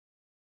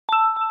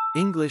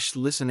English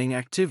listening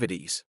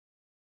activities.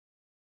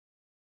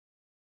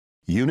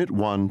 Unit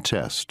 1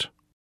 test.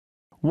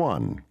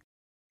 1.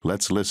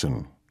 Let's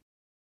listen.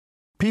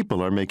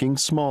 People are making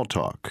small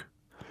talk.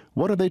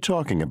 What are they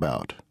talking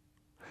about?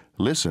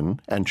 Listen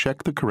and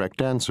check the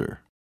correct answer.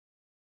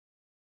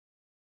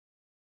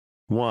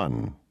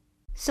 1.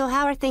 So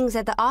how are things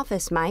at the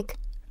office, Mike?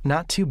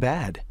 Not too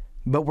bad,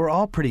 but we're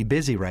all pretty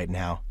busy right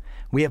now.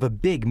 We have a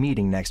big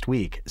meeting next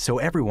week, so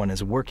everyone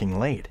is working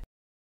late.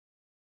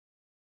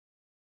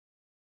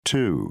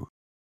 2.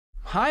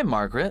 Hi,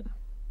 Margaret.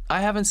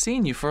 I haven't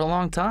seen you for a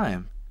long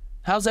time.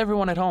 How's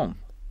everyone at home?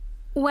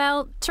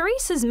 Well,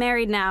 Teresa's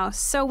married now,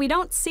 so we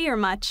don't see her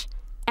much.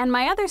 And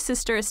my other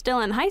sister is still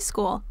in high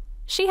school.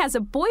 She has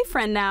a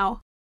boyfriend now.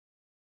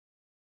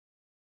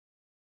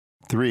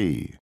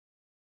 3.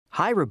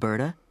 Hi,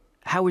 Roberta.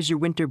 How was your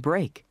winter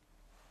break?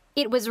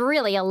 It was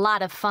really a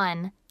lot of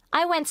fun.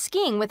 I went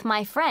skiing with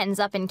my friends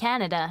up in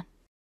Canada.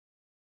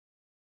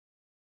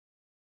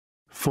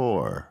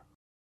 4.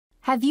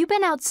 Have you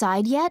been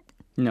outside yet?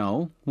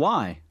 No.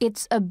 Why?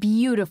 It's a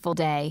beautiful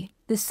day.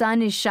 The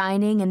sun is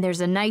shining and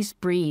there's a nice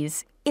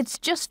breeze. It's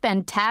just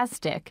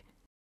fantastic.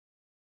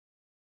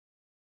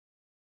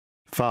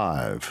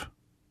 5.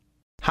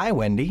 Hi,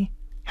 Wendy.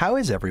 How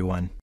is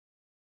everyone?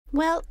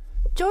 Well,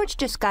 George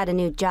just got a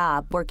new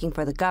job working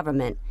for the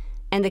government,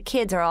 and the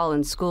kids are all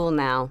in school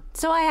now,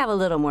 so I have a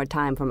little more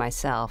time for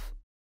myself.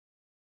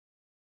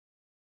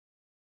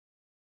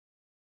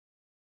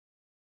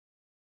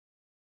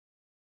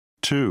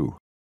 Two.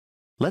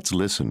 Let's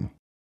listen.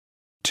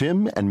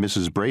 Tim and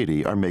Mrs.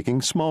 Brady are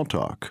making small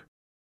talk.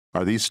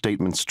 Are these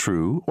statements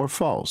true or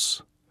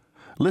false?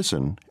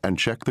 Listen and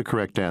check the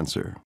correct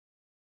answer.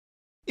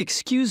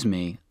 Excuse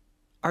me,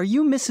 are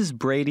you Mrs.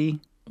 Brady?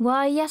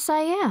 Why, yes,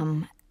 I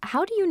am.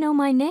 How do you know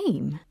my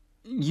name?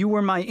 You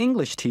were my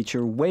English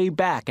teacher way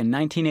back in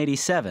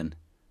 1987.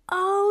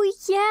 Oh,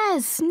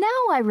 yes,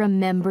 now I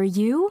remember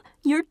you.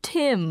 You're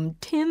Tim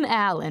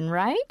Allen,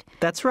 right?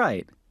 That's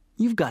right.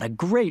 You've got a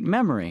great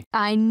memory.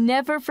 I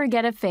never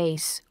forget a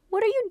face.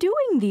 What are you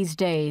doing these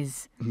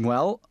days?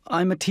 Well,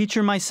 I'm a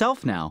teacher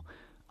myself now.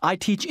 I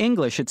teach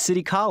English at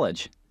City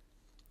College.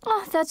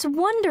 Oh, that's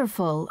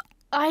wonderful.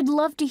 I'd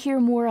love to hear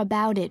more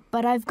about it,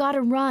 but I've got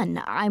to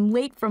run. I'm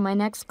late for my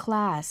next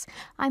class.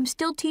 I'm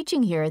still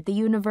teaching here at the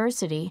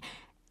university.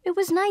 It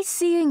was nice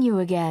seeing you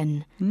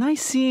again.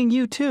 Nice seeing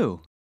you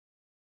too.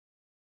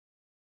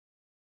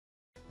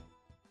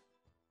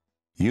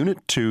 Unit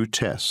 2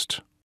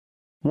 test.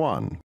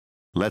 1.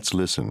 Let's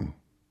listen.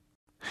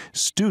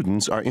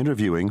 Students are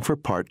interviewing for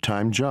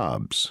part-time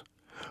jobs.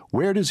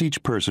 Where does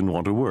each person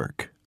want to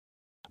work?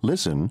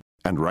 Listen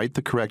and write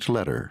the correct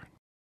letter.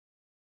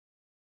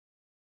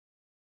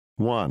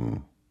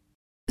 1.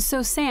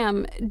 So,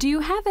 Sam, do you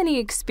have any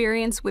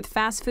experience with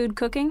fast food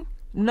cooking?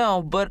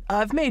 No, but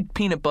I've made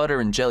peanut butter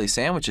and jelly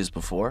sandwiches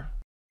before.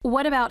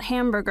 What about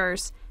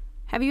hamburgers?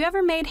 Have you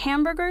ever made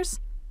hamburgers?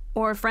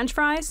 Or French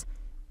fries?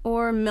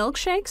 Or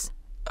milkshakes?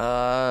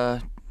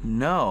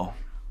 No.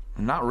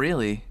 Not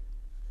really.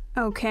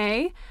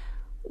 Okay.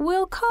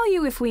 We'll call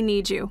you if we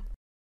need you.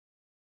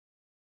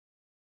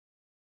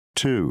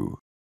 2.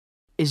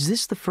 Is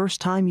this the first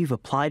time you've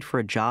applied for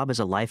a job as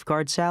a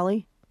lifeguard,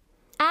 Sally?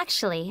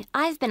 Actually,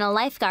 I've been a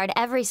lifeguard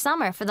every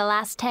summer for the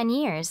last 10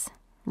 years.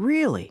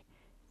 Really?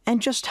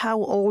 And just how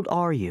old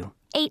are you?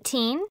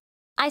 18.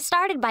 I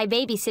started by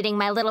babysitting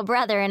my little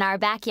brother in our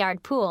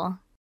backyard pool.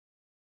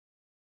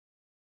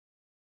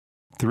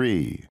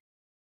 3.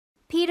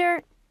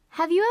 Peter,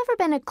 have you ever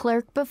been a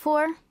clerk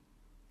before?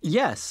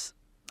 Yes.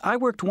 I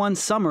worked one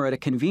summer at a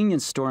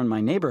convenience store in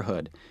my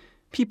neighborhood.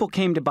 People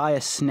came to buy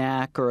a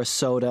snack or a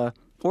soda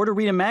or to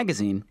read a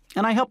magazine,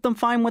 and I helped them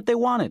find what they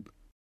wanted.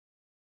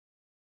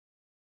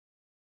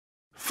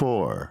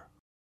 4.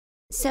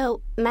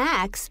 So,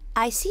 Max,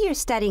 I see you're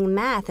studying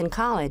math in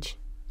college.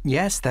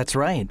 Yes, that's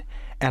right.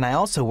 And I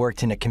also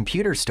worked in a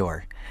computer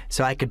store,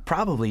 so I could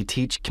probably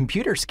teach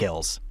computer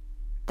skills.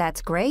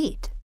 That's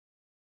great.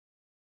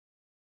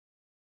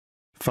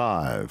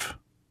 5.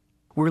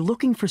 We're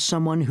looking for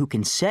someone who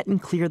can set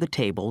and clear the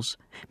tables,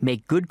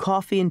 make good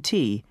coffee and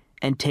tea,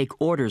 and take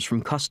orders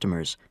from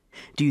customers.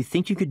 Do you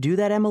think you could do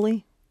that,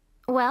 Emily?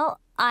 Well,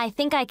 I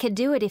think I could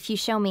do it if you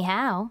show me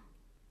how.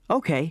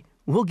 Okay,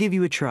 we'll give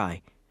you a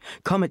try.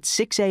 Come at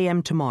 6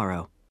 a.m.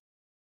 tomorrow.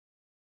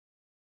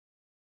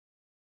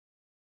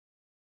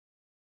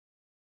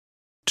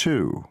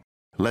 2.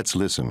 Let's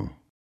listen.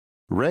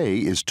 Ray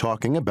is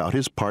talking about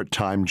his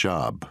part-time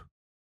job.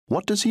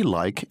 What does he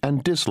like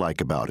and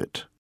dislike about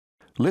it?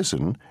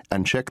 Listen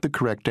and check the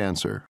correct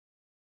answer.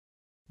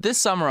 This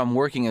summer I'm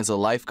working as a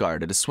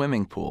lifeguard at a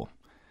swimming pool.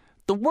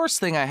 The worst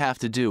thing I have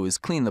to do is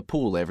clean the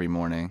pool every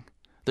morning.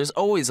 There's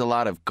always a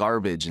lot of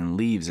garbage and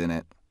leaves in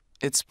it.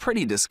 It's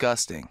pretty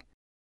disgusting.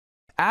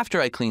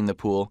 After I clean the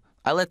pool,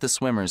 I let the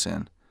swimmers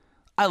in.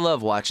 I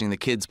love watching the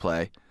kids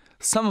play.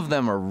 Some of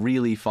them are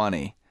really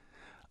funny.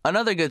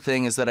 Another good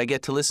thing is that I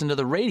get to listen to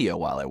the radio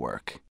while I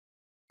work.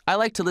 I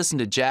like to listen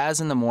to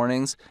jazz in the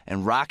mornings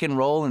and rock and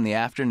roll in the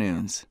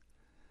afternoons.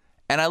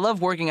 And I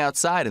love working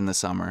outside in the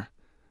summer.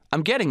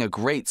 I'm getting a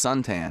great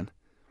suntan.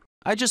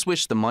 I just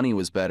wish the money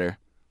was better.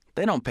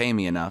 They don't pay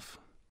me enough.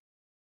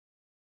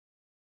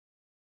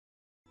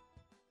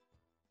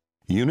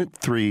 Unit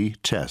 3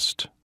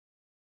 Test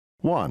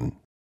 1.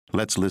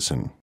 Let's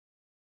listen.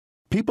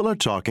 People are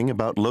talking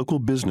about local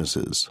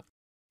businesses.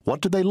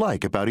 What do they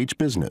like about each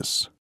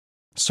business?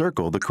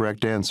 Circle the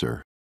correct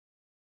answer.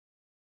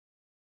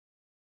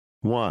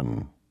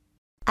 1.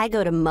 I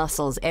go to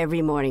Muscles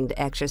every morning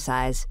to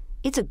exercise.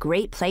 It's a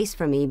great place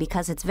for me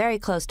because it's very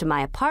close to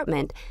my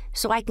apartment,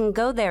 so I can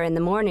go there in the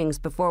mornings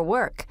before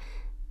work.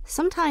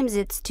 Sometimes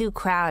it's too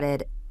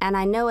crowded, and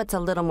I know it's a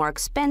little more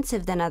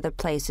expensive than other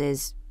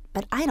places,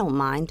 but I don't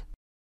mind.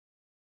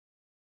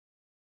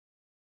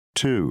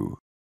 2.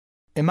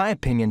 In my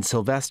opinion,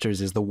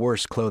 Sylvester's is the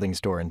worst clothing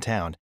store in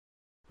town.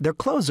 Their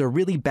clothes are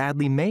really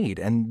badly made,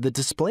 and the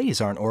displays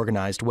aren't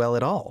organized well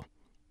at all.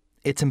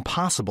 It's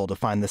impossible to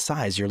find the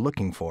size you're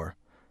looking for.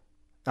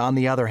 On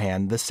the other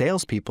hand, the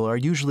salespeople are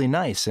usually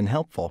nice and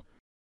helpful.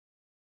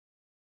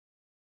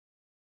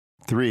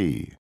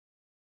 3.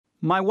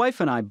 My wife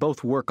and I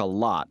both work a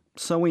lot,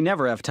 so we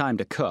never have time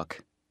to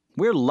cook.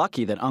 We're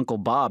lucky that Uncle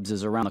Bob's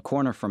is around the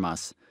corner from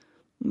us.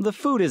 The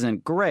food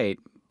isn't great,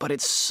 but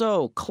it's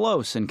so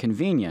close and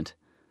convenient.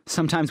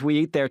 Sometimes we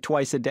eat there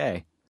twice a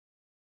day.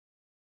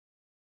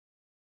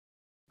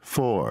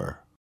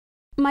 4.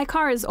 My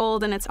car is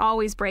old and it's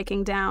always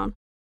breaking down.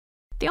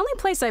 The only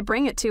place I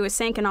bring it to is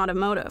Sankin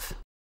Automotive.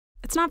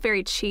 It's not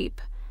very cheap,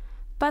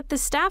 but the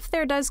staff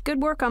there does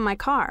good work on my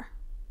car.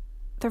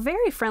 They're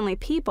very friendly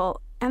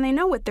people, and they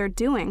know what they're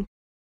doing.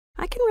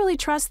 I can really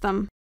trust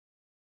them.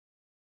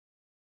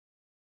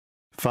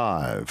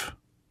 5.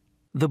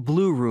 The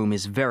Blue Room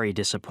is very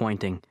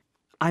disappointing.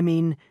 I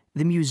mean,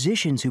 the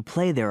musicians who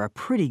play there are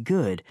pretty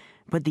good,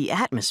 but the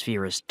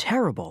atmosphere is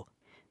terrible.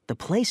 The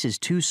place is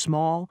too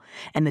small,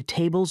 and the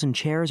tables and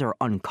chairs are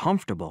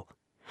uncomfortable.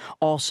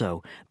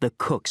 Also, the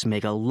cooks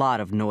make a lot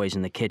of noise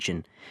in the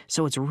kitchen,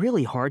 so it's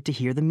really hard to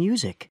hear the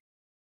music.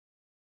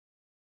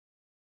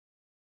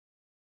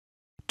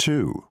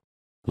 2.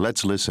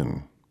 Let's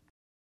listen.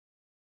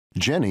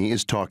 Jenny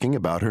is talking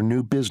about her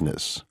new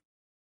business.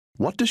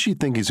 What does she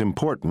think is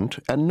important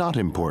and not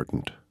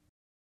important?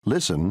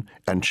 Listen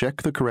and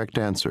check the correct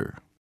answer.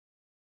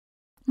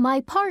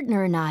 My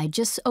partner and I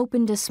just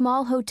opened a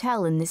small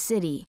hotel in the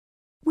city.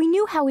 We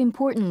knew how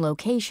important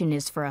location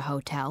is for a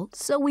hotel,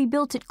 so we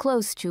built it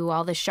close to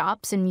all the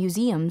shops and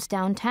museums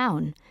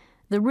downtown.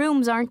 The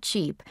rooms aren't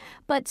cheap,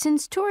 but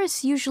since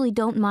tourists usually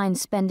don't mind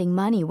spending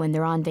money when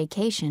they're on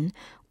vacation,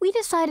 we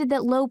decided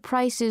that low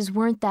prices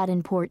weren't that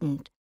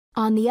important.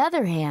 On the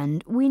other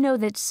hand, we know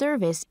that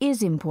service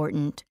is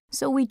important,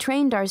 so we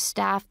trained our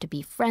staff to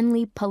be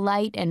friendly,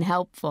 polite, and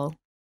helpful.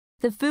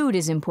 The food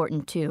is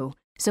important too,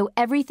 so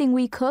everything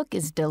we cook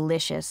is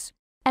delicious.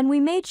 And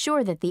we made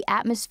sure that the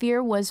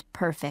atmosphere was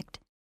perfect.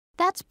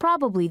 That's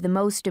probably the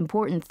most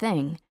important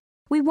thing.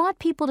 We want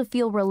people to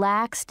feel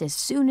relaxed as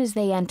soon as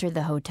they enter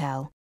the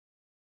hotel.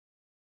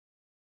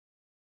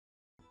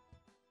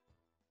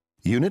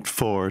 Unit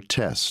 4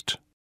 Test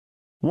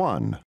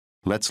 1.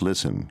 Let's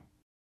listen.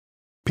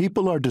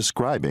 People are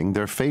describing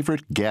their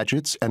favorite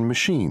gadgets and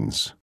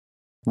machines.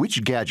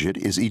 Which gadget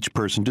is each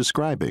person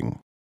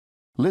describing?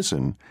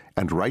 Listen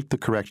and write the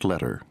correct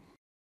letter.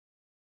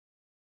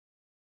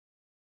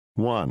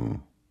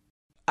 1.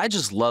 I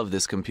just love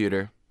this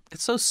computer.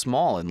 It's so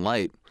small and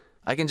light.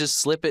 I can just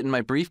slip it in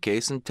my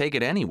briefcase and take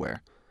it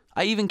anywhere.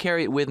 I even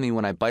carry it with me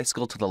when I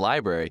bicycle to the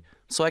library,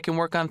 so I can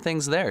work on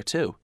things there,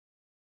 too.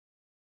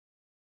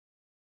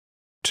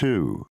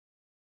 2.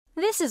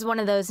 This is one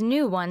of those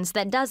new ones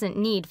that doesn't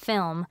need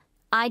film.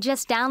 I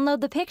just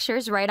download the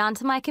pictures right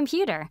onto my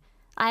computer.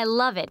 I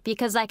love it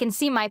because I can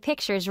see my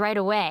pictures right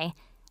away.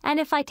 And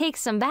if I take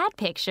some bad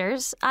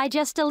pictures, I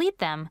just delete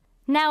them.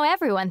 Now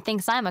everyone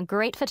thinks I'm a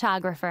great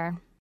photographer.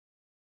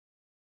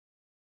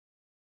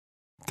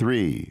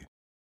 3.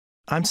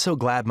 I'm so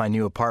glad my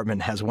new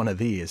apartment has one of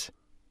these.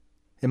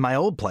 In my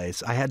old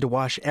place, I had to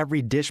wash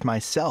every dish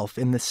myself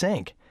in the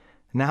sink.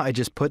 Now I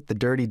just put the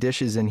dirty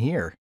dishes in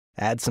here,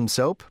 add some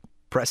soap,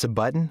 press a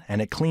button,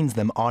 and it cleans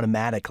them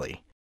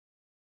automatically.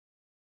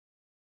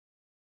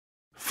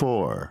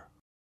 4.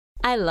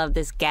 I love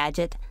this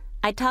gadget.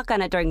 I talk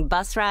on it during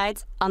bus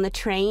rides, on the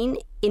train,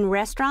 in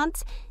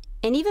restaurants,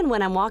 and even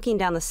when I'm walking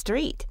down the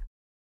street.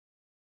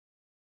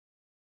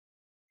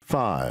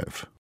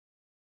 5.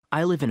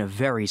 I live in a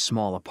very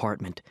small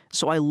apartment,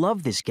 so I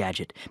love this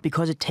gadget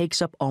because it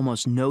takes up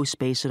almost no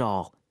space at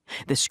all.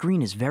 The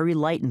screen is very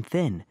light and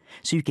thin,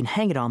 so you can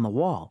hang it on the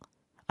wall.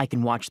 I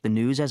can watch the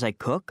news as I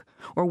cook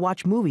or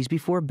watch movies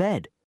before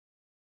bed.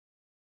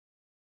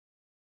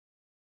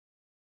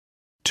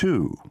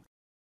 2.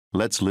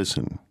 Let's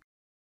listen.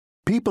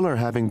 People are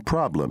having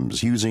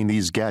problems using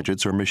these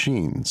gadgets or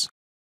machines.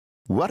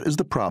 What is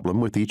the problem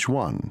with each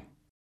one?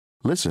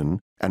 Listen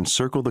and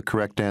circle the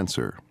correct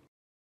answer.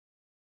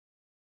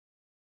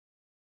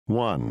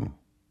 1.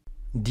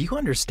 Do you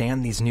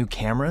understand these new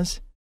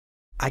cameras?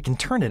 I can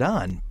turn it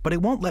on, but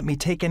it won't let me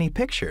take any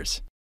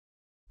pictures.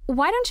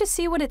 Why don't you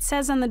see what it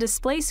says on the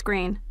display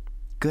screen?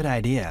 Good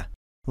idea.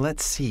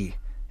 Let's see.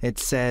 It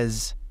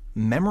says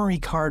memory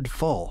card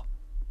full.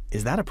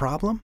 Is that a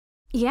problem?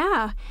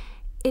 Yeah,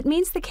 it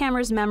means the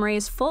camera's memory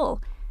is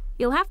full.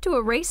 You'll have to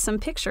erase some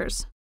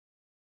pictures.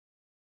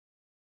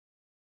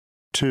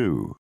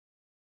 2.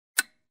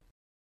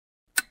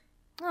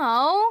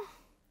 Oh,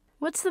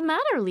 What's the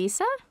matter,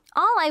 Lisa?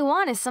 all I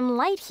want is some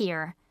light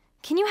here.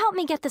 Can you help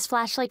me get this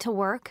flashlight to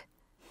work?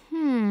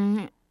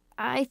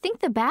 I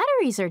think the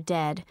batteries are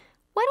dead.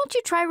 Why don't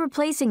you try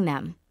replacing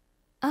them?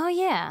 Oh,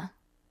 yeah.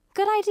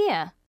 Good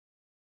idea.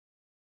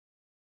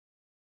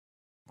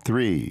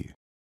 3.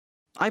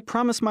 I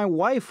promised my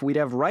wife we'd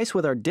have rice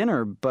with our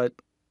dinner, but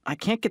I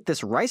can't get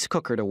this rice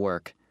cooker to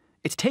work.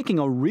 It's taking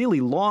a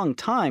really long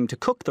time to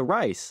cook the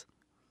rice.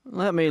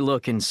 Let me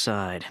look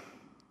inside.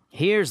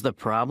 Here's the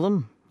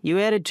problem. You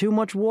added too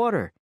much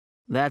water.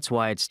 That's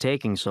why it's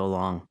taking so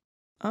long.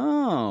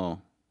 Oh,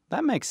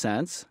 that makes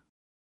sense.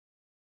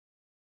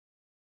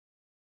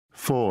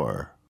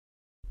 4.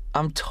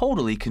 I'm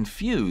totally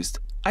confused.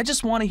 I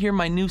just want to hear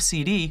my new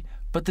CD,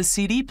 but the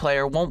CD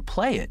player won't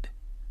play it.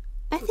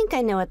 I think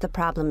I know what the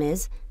problem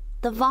is.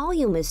 The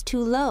volume is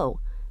too low.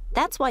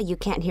 That's why you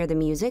can't hear the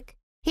music.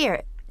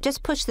 Here,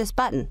 just push this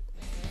button.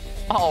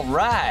 All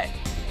right.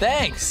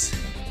 Thanks.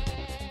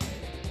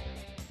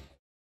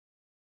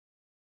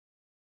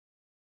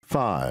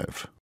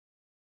 5.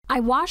 I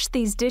washed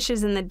these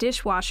dishes in the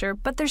dishwasher,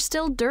 but they're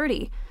still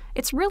dirty.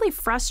 It's really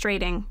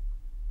frustrating.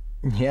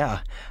 Yeah,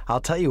 I'll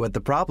tell you what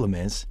the problem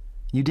is.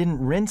 You didn't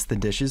rinse the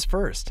dishes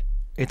first.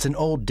 It's an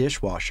old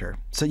dishwasher,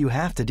 so you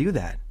have to do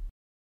that.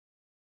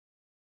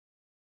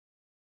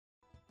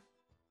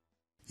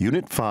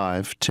 Unit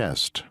 5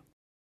 test.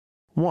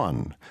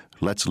 1.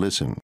 Let's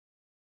listen.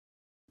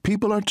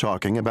 People are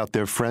talking about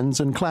their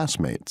friends and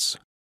classmates.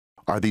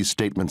 Are these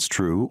statements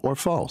true or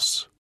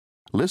false?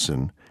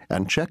 Listen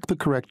and check the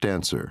correct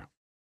answer.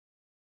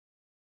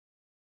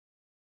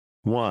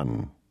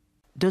 1.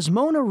 Does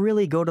Mona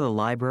really go to the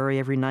library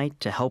every night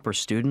to help her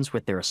students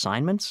with their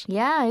assignments?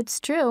 Yeah, it's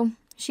true.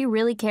 She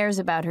really cares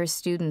about her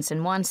students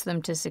and wants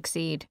them to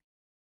succeed.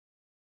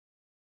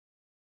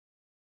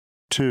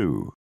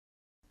 2.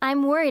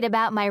 I'm worried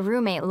about my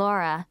roommate,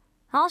 Laura.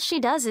 All she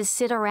does is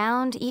sit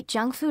around, eat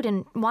junk food,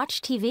 and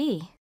watch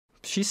TV.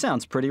 She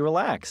sounds pretty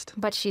relaxed.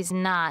 But she's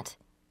not.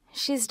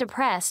 She's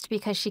depressed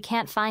because she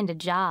can't find a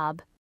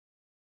job.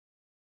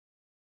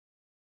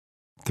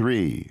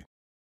 3.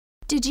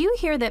 Did you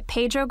hear that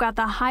Pedro got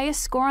the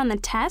highest score on the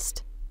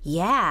test?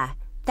 Yeah,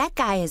 that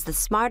guy is the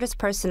smartest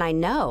person I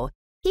know.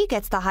 He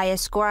gets the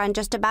highest score on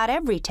just about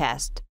every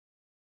test.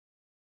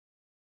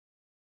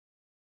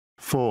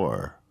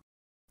 4.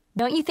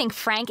 Don't you think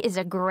Frank is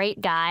a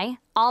great guy?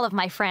 All of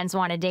my friends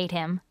want to date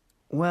him.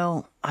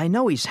 Well, I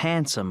know he's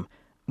handsome,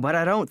 but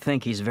I don't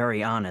think he's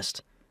very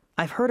honest.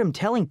 I've heard him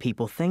telling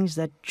people things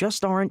that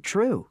just aren't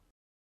true.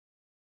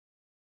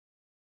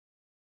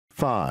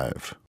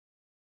 5.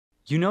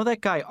 You know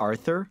that guy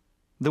Arthur?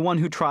 The one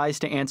who tries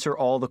to answer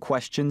all the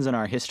questions in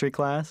our history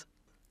class?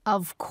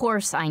 Of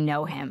course I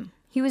know him.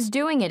 He was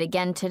doing it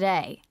again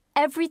today.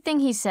 Everything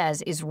he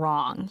says is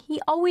wrong. He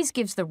always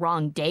gives the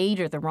wrong date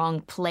or the wrong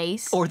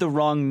place. Or the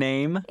wrong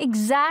name?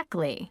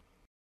 Exactly.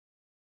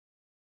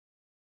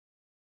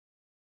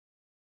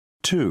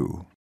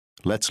 2.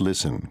 Let's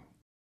listen.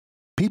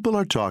 People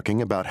are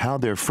talking about how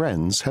their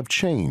friends have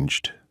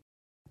changed.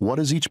 What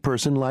is each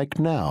person like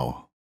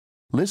now?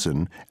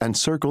 Listen and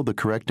circle the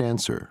correct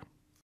answer.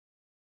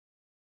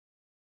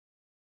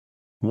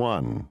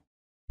 1.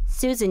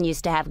 Susan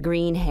used to have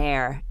green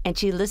hair, and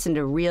she listened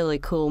to really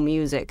cool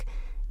music.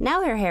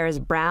 Now her hair is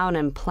brown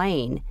and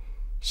plain.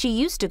 She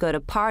used to go to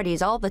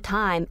parties all the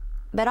time,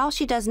 but all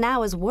she does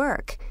now is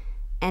work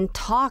and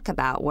talk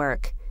about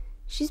work.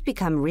 She's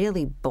become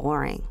really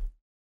boring.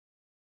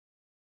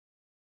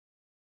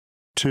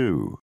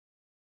 2.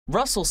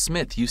 Russell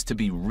Smith used to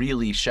be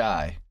really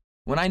shy.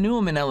 When I knew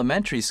him in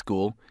elementary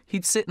school,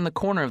 he'd sit in the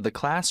corner of the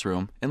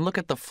classroom and look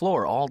at the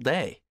floor all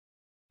day.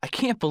 I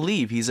can't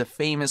believe he's a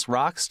famous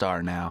rock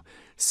star now,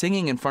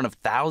 singing in front of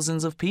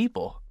thousands of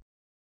people.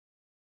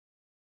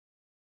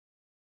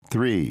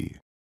 3.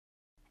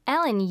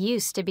 Ellen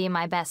used to be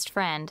my best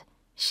friend.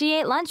 She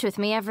ate lunch with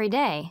me every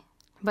day.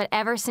 But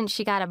ever since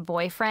she got a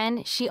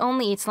boyfriend, she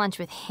only eats lunch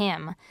with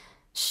him.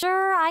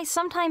 Sure, I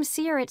sometimes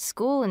see her at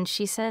school and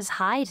she says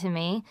hi to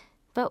me,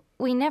 but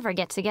we never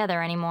get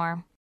together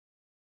anymore.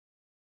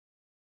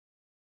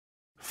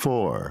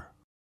 4.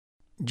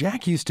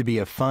 Jack used to be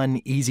a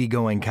fun,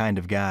 easygoing kind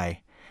of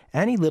guy.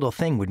 Any little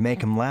thing would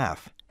make him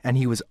laugh, and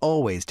he was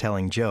always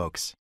telling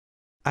jokes.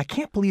 I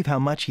can't believe how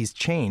much he's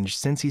changed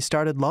since he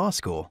started law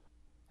school.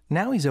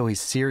 Now he's always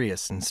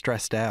serious and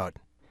stressed out.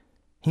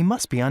 He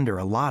must be under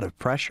a lot of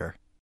pressure.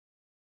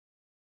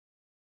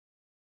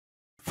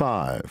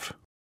 5.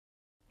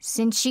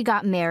 Since she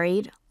got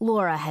married,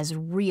 Laura has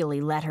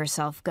really let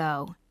herself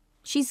go.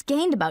 She's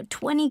gained about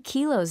 20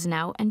 kilos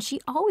now, and she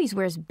always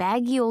wears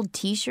baggy old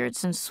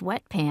t-shirts and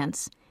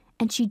sweatpants.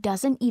 And she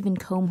doesn't even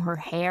comb her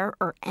hair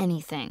or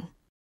anything.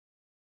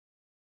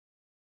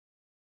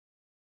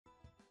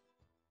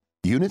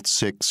 Unit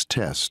 6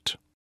 test.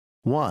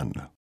 1.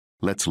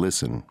 Let's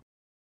listen.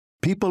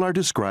 People are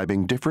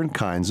describing different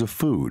kinds of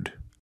food.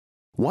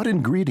 What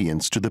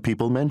ingredients do the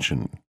people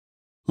mention?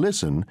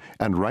 Listen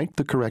and write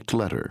the correct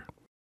letter.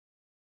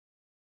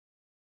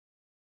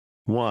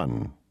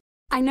 1,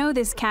 I know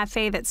this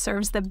cafe that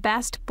serves the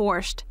best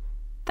borscht.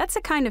 That's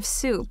a kind of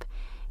soup.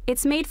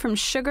 It's made from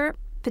sugar,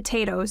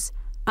 potatoes,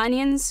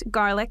 onions,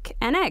 garlic,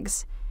 and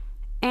eggs.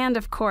 And,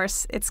 of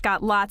course, it's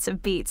got lots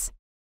of beets.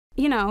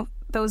 You know,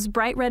 those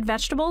bright red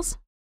vegetables?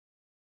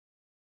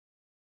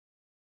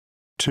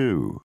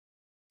 2,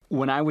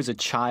 When I was a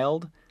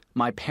child,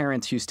 my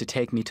parents used to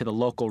take me to the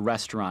local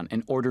restaurant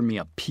and order me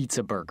a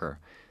pizza burger.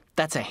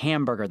 That's a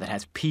hamburger that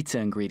has pizza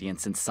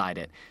ingredients inside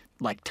it,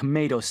 like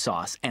tomato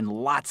sauce and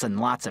lots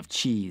of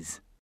cheese.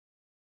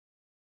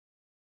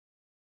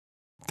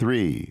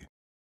 3,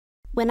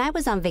 When I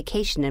was on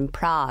vacation in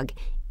Prague,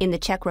 in the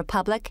Czech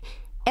Republic,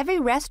 every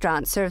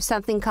restaurant serves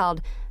something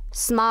called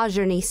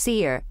smažený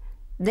sír.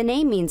 The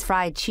name means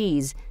fried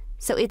cheese,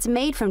 so it's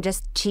made from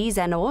just cheese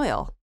and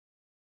oil.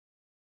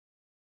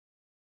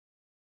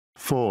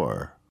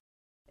 4,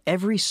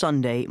 Every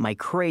Sunday, my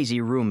crazy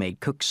roommate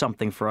cooks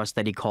something for us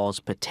that he calls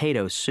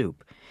potato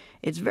soup.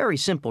 It's very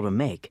simple to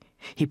make.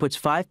 He puts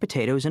 5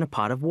 potatoes in a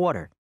pot of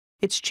water.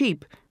 It's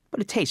cheap,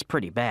 but it tastes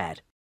pretty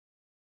bad.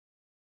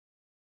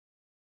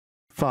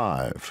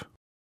 5,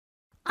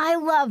 I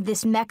love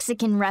this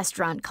Mexican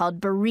restaurant called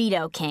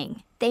Burrito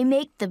King. They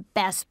make the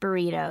best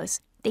burritos.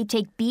 They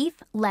take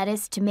beef,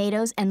 lettuce,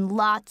 tomatoes, and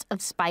lots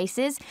of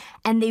spices,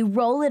 and they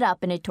roll it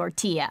up in a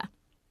tortilla.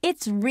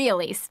 It's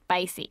really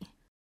spicy.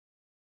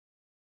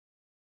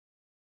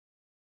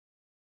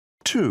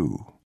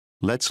 2,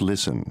 Let's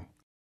listen.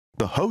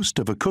 The host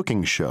of a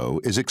cooking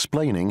show is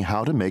explaining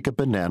how to make a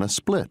banana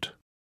split.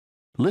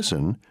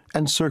 Listen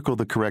and circle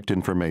the correct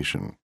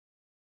information.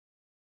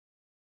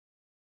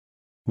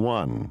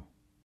 1,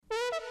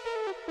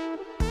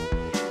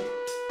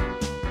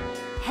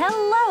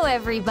 Hello,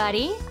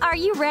 everybody. Are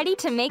you ready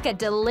to make a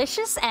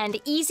delicious and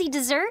easy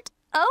dessert?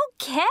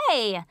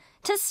 Okay.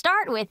 To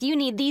start with, you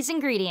need these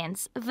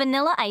ingredients: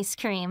 vanilla ice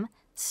cream,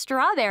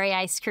 strawberry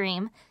ice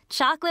cream,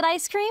 chocolate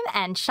ice cream,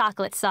 and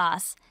chocolate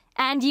sauce.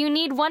 And you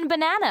need 1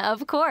 banana,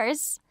 of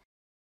course.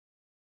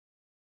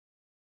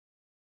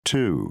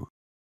 2,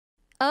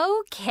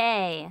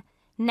 Okay.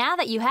 Now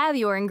that you have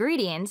your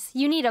ingredients,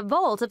 you need a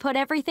bowl to put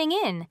everything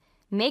in.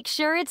 Make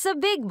sure it's a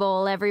big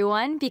bowl,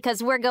 everyone,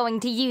 because we're going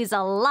to use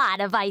a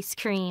lot of ice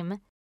cream.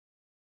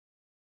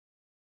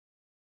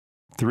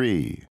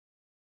 3,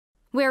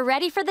 We're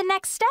ready for the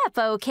next step,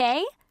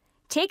 okay?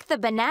 Take the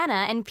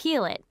banana and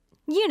peel it.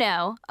 You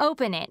know,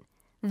 open it.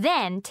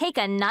 Then take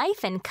a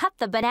knife and cut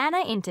the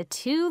banana into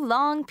 2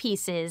 long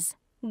pieces.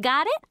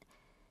 Got it?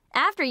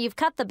 After you've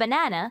cut the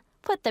banana,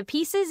 put the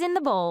pieces in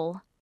the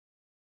bowl.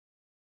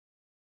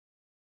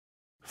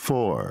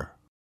 4,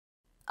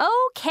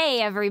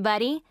 Okay,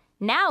 everybody.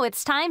 Now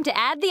it's time to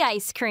add the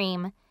ice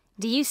cream.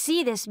 Do you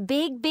see this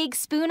big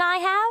spoon I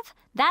have?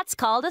 That's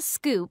called a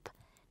scoop.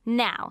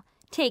 Now,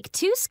 take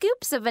 2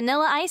 scoops of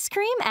vanilla ice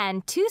cream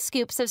and 2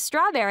 scoops of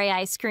strawberry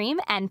ice cream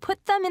and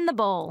put them in the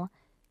bowl.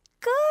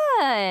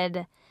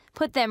 Good.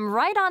 Put them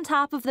right on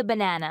top of the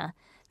banana.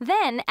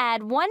 Then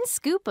add 1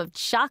 scoop of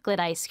chocolate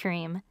ice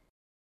cream.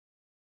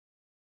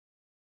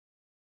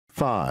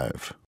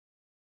 5,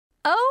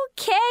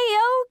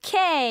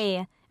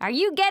 Okay. Are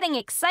you getting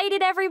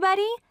excited,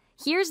 everybody?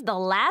 Here's the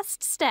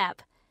last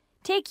step.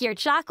 Take your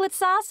chocolate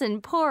sauce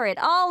and pour it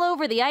all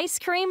over the ice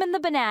cream and the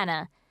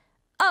banana.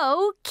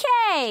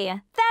 Okay,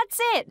 that's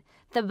it.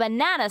 The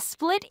banana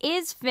split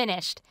is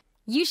finished.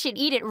 You should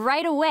eat it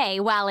right away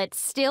while it's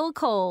still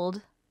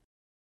cold.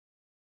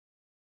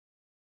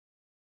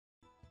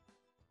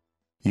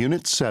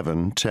 Unit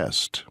 7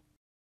 Test.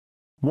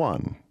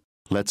 1,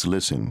 Let's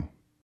listen.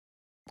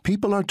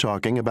 People are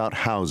talking about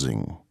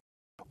housing.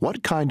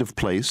 What kind of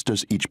place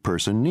does each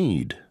person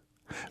need?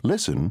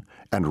 Listen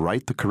and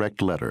write the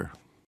correct letter.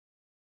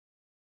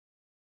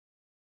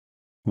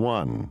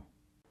 1,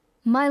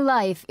 My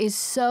life is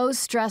so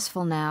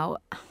stressful now.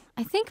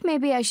 I think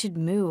maybe I should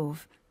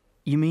move.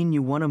 You mean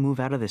you want to move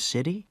out of the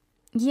city?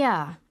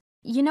 Yeah.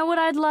 You know what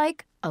I'd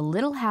like? A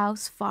little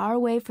house far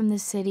away from the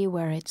city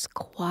where it's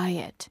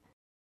quiet.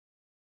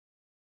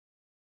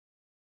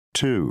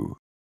 2,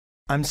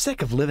 I'm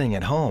sick of living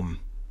at home.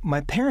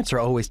 My parents are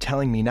always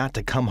telling me not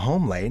to come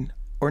home late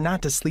or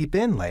not to sleep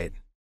in late.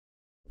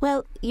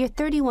 Well, you're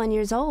 31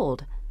 years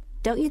old.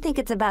 Don't you think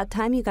it's about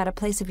time you got a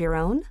place of your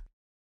own?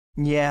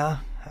 Yeah,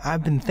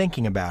 I've been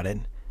thinking about it,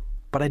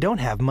 but I don't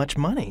have much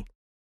money.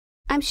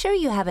 I'm sure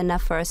you have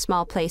enough for a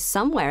small place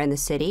somewhere in the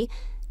city.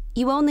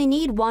 You only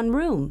need 1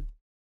 room.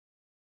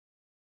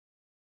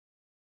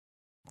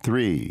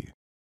 3,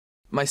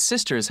 My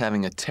sister is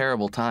having a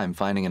terrible time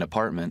finding an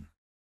apartment.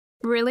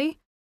 Really?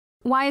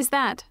 Why is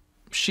that?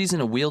 She's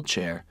in a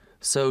wheelchair,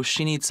 so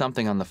she needs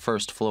something on the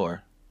first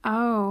floor.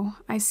 Oh,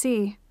 I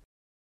see.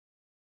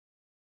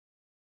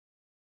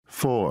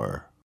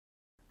 4,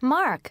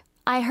 Mark,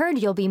 I heard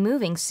you'll be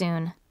moving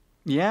soon.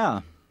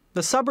 Yeah,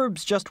 the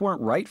suburbs just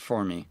weren't right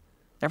for me.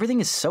 Everything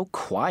is so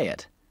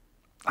quiet.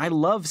 I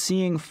love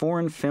seeing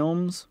foreign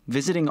films,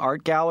 visiting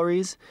art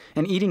galleries,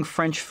 and eating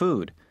French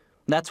food.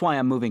 That's why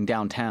I'm moving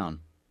downtown.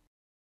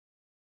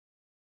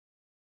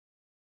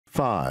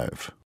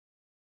 5.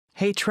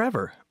 Hey,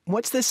 Trevor,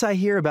 what's this I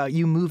hear about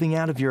you moving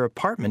out of your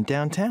apartment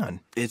downtown?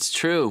 It's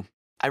true.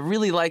 I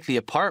really like the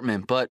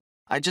apartment, but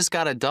I just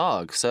got a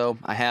dog, so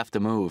I have to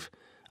move.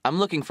 I'm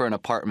looking for an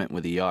apartment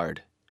with a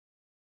yard.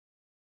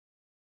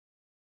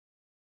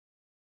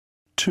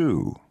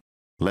 2.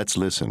 Let's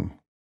listen.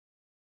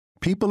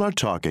 People are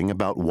talking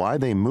about why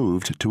they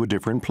moved to a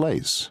different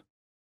place.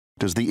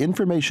 Does the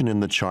information in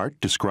the chart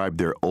describe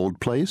their old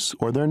place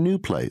or their new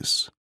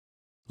place?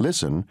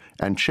 Listen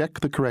and check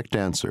the correct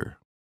answer.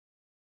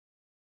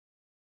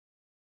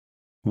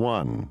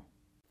 1.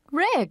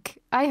 Rick,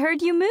 I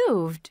heard you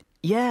moved.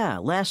 Yeah,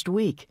 last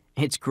week.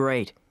 It's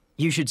great.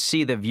 You should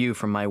see the view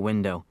from my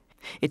window.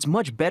 It's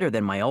much better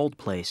than my old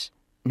place.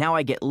 Now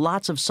I get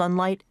lots of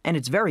sunlight, and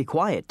it's very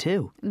quiet,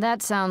 too.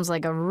 That sounds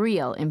like a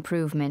real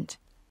improvement.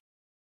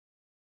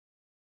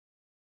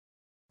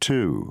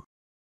 2.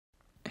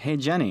 Hey,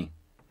 Jenny,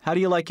 how do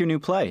you like your new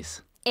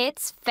place?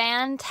 It's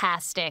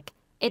fantastic.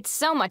 It's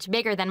so much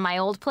bigger than my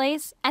old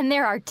place, and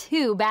there are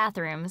 2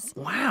 bathrooms.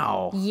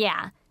 Wow.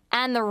 Yeah,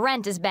 and the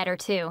rent is better,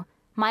 too.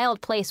 My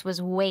old place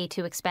was way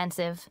too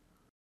expensive.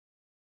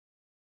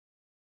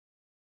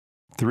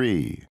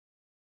 3.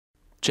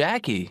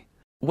 Jackie,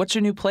 what's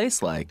your new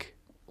place like?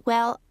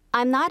 Well,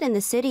 I'm not in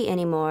the city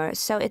anymore,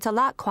 so it's a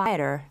lot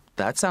quieter.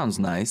 That sounds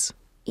nice.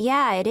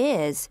 Yeah, it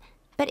is.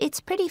 But it's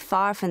pretty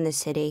far from the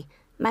city.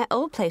 My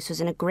old place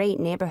was in a great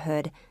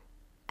neighborhood.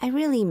 I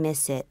really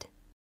miss it.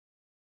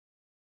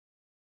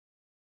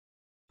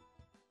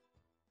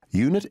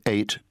 Unit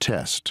 8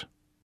 test.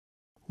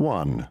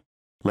 1.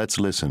 Let's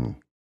listen.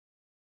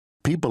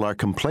 People are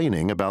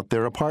complaining about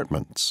their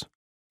apartments.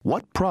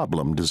 What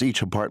problem does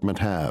each apartment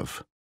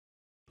have?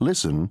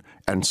 Listen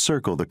and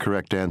circle the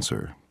correct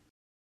answer.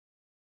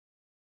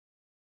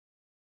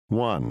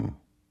 1.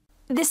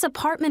 This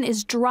apartment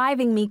is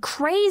driving me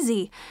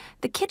crazy.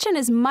 The kitchen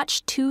is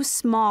much too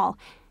small.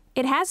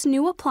 It has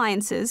new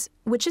appliances,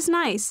 which is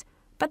nice,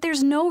 but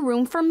there's no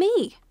room for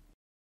me.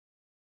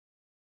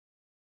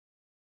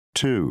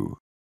 2.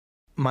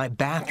 My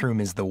bathroom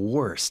is the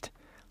worst.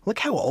 Look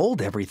how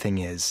old everything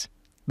is.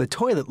 The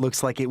toilet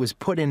looks like it was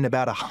put in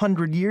about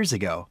 100 years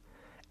ago.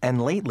 And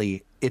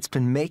lately, it's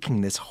been making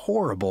this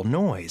horrible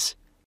noise.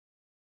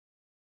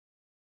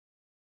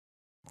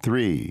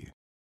 3.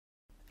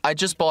 I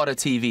just bought a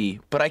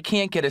TV, but I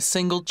can't get a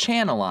single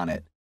channel on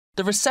it.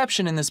 The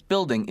reception in this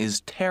building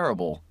is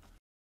terrible.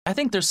 I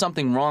think there's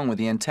something wrong with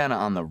the antenna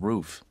on the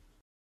roof.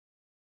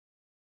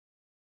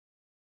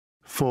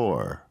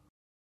 4.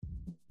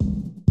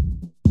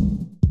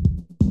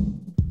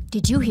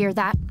 Did you hear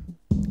that?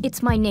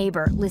 It's my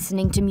neighbor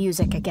listening to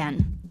music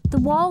again. The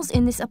walls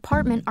in this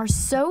apartment are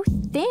so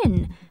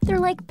thin. They're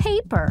like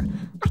paper.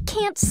 I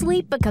can't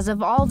sleep because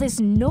of all this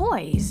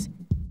noise.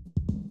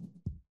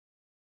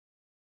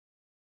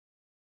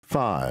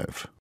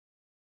 5.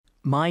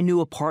 My new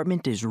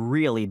apartment is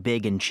really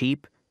big and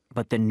cheap,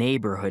 but the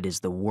neighborhood is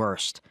the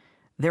worst.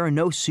 There are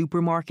no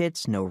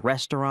supermarkets, no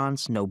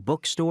restaurants, no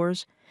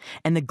bookstores,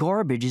 and the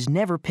garbage is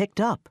never picked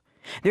up.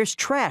 There's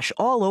trash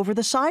all over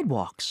the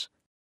sidewalks.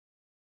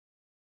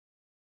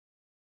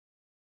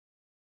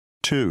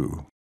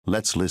 2.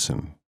 Let's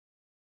listen.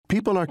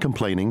 People are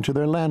complaining to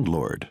their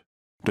landlord.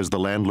 Does the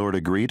landlord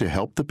agree to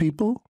help the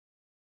people?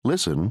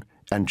 Listen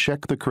and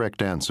check the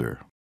correct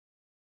answer.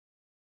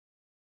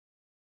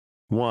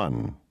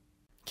 1.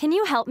 Can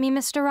you help me,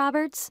 Mr.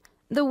 Roberts?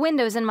 The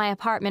windows in my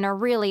apartment are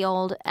really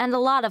old, and a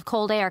lot of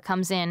cold air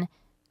comes in.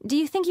 Do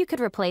you think you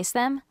could replace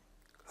them?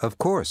 Of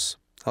course.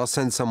 I'll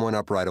send someone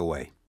up right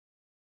away.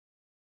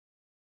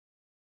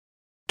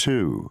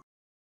 2.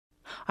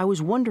 I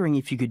was wondering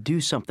if you could do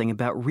something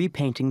about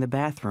repainting the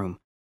bathroom.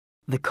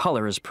 The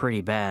color is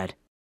pretty bad.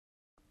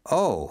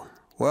 Oh,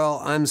 well,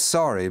 I'm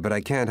sorry, but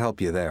I can't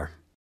help you there.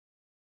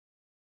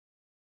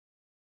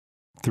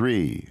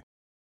 3.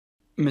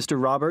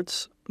 Mr.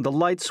 Roberts, the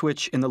light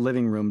switch in the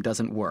living room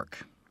doesn't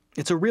work.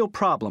 It's a real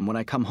problem when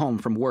I come home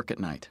from work at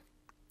night.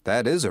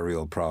 That is a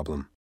real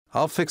problem.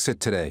 I'll fix it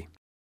today.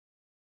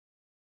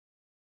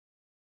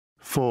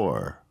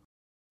 4.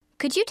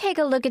 Could you take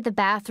a look at the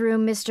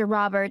bathroom, Mr.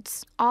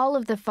 Roberts? All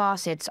of the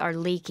faucets are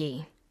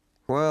leaky.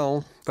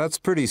 Well, that's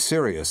pretty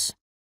serious.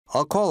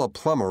 I'll call a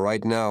plumber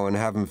right now and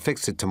have him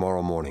fix it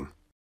tomorrow morning.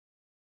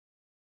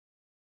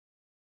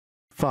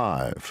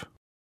 5.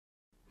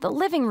 The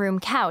living room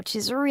couch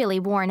is really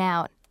worn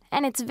out,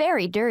 and it's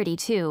very dirty,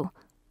 too.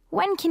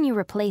 When can you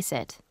replace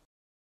it?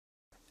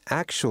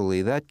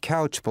 Actually, that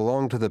couch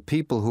belonged to the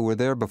people who were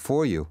there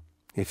before you.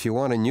 If you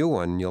want a new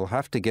one, you'll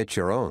have to get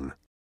your own.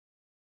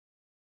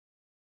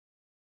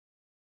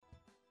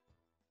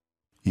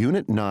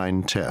 Unit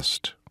 9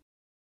 test.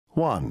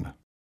 1.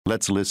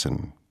 Let's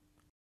listen.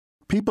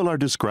 People are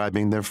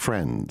describing their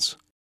friends.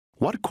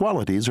 What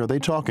qualities are they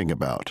talking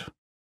about?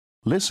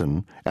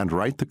 Listen and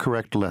write the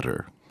correct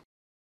letter.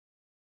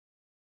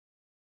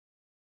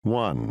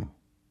 1.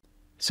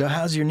 So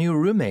how's your new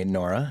roommate,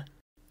 Nora?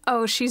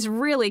 Oh, she's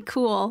really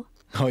cool.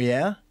 Oh,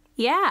 yeah?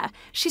 Yeah,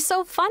 she's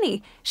so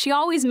funny. She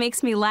always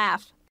makes me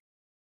laugh.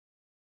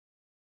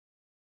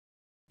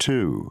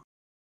 2.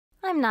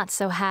 I'm not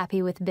so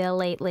happy with Bill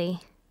lately.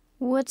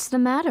 What's the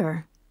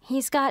matter?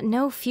 He's got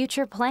no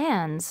future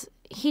plans.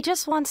 He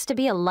just wants to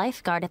be a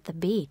lifeguard at the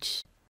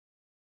beach.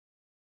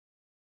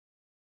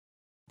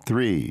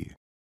 3.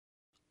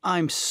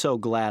 I'm so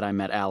glad I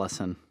met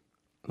Allison.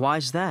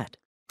 Why's that?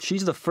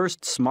 She's the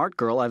first smart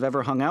girl I've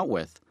ever hung out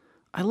with.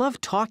 I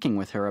love talking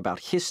with her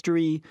about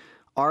history,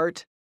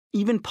 art,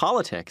 even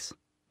politics.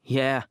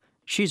 Yeah,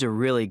 she's a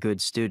really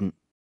good student.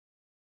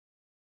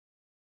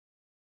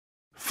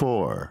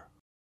 4.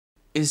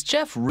 Is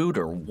Jeff rude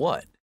or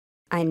what?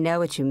 I know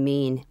what you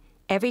mean.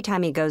 Every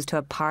time he goes to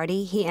a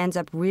party, he ends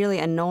up really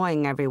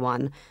annoying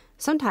everyone.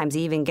 Sometimes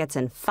he even gets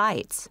in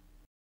fights.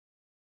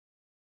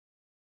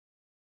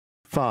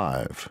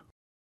 5.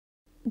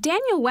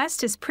 Daniel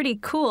West is pretty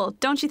cool,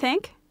 don't you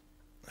think?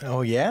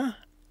 Oh, yeah?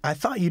 I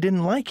thought you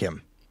didn't like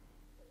him.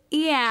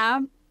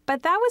 Yeah,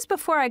 but that was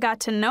before I got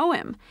to know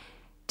him.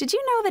 Did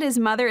you know that his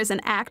mother is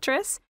an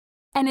actress?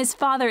 And his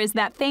father is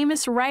that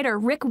famous writer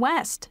Rick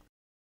West?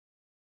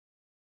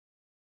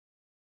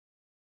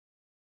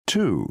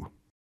 2.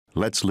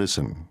 Let's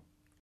listen.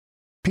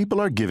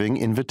 People are giving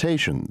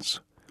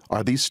invitations.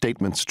 Are these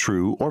statements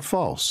true or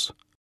false?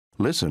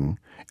 Listen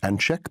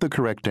and check the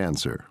correct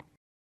answer.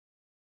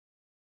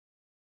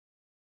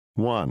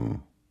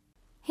 1.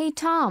 Hey,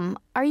 Tom,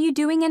 are you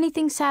doing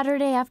anything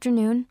Saturday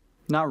afternoon?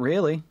 Not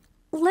really.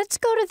 Let's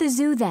go to the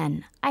zoo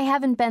then. I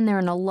haven't been there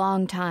in a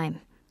long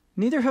time.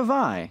 Neither have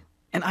I.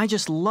 And I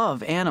just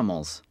love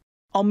animals.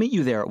 I'll meet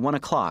you there at 1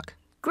 o'clock.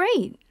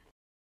 Great.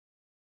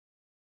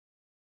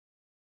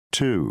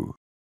 2.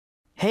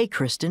 Hey,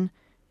 Kristen.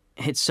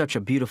 It's such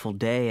a beautiful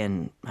day,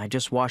 and I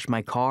just washed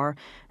my car,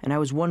 and I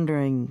was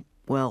wondering,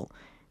 well,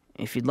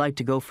 if you'd like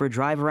to go for a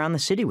drive around the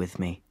city with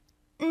me.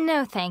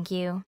 No, thank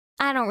you.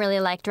 I don't really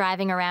like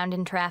driving around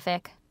in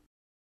traffic.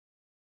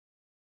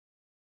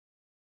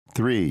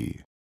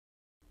 3.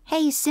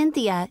 Hey,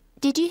 Cynthia,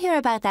 did you hear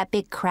about that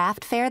big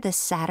craft fair this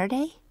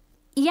Saturday?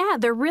 Yeah,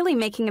 they're really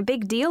making a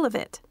big deal of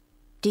it.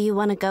 Do you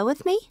want to go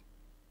with me?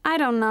 I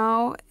don't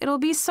know. It'll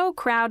be so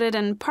crowded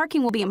and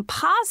parking will be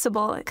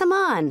impossible. Come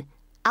on.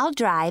 I'll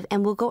drive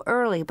and we'll go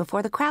early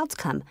before the crowds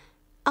come.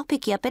 I'll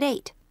pick you up at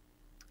 8.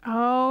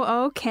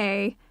 Oh,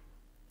 okay.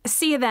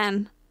 See you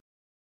then.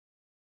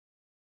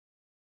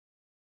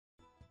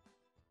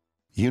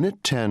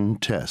 Unit 10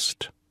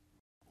 test.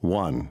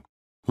 1.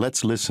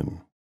 Let's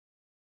listen.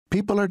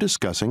 People are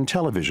discussing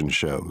television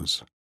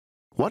shows.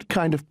 What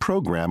kind of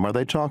program are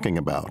they talking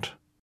about?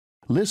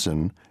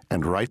 Listen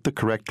and write the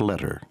correct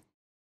letter.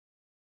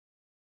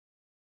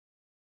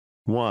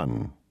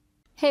 1.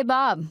 Hey,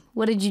 Bob,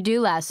 what did you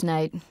do last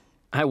night?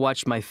 I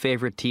watched my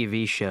favorite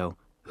TV show,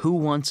 Who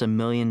Wants $1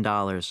 Million?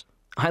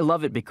 I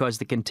love it because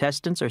the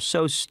contestants are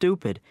so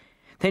stupid.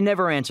 They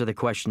never answer the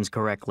questions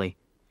correctly.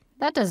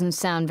 That doesn't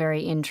sound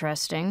very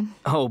interesting.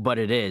 Oh, but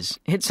it is.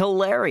 It's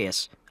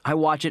hilarious. I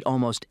watch it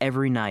almost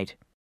every night.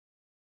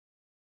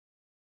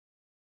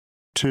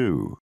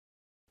 2.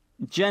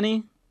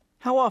 Jenny,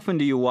 how often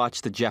do you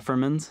watch the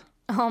Jeffermans?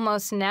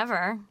 Almost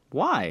never.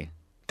 Why?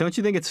 Don't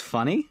you think it's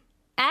funny?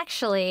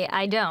 Actually,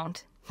 I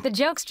don't. The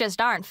jokes just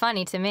aren't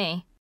funny to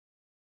me.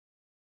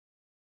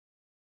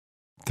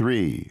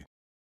 3.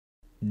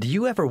 Do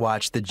you ever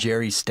watch the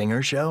Jerry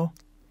Stinger Show?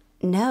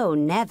 No,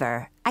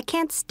 never. I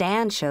can't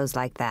stand shows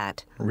like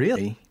that.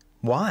 Really?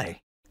 Why?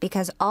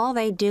 Because all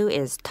they do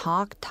is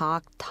talk,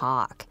 talk,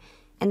 talk.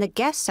 And the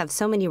guests have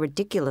so many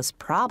ridiculous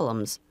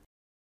problems.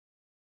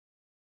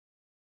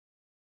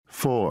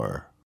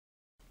 4.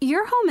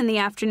 You're home in the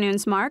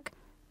afternoons, Mark.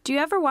 Do you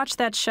ever watch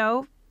that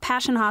show,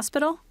 Passion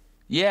Hospital?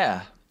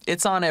 Yeah,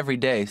 it's on every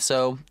day,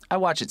 so I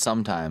watch it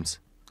sometimes.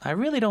 I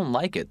really don't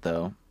like it,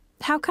 though.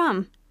 How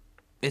come?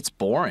 It's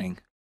boring.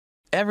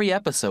 Every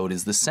episode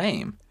is the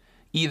same.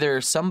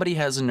 Either somebody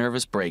has a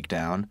nervous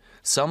breakdown,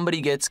 somebody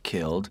gets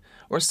killed,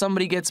 or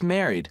somebody gets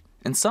married,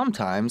 and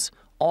sometimes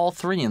all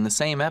three in the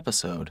same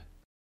episode.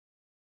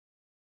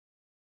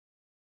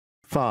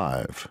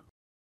 5.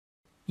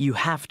 You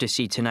have to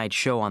see tonight's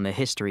show on the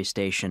History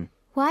Station.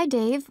 Why,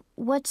 Dave?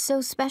 What's so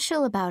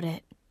special about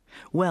it?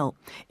 Well,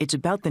 it's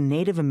about the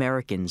Native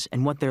Americans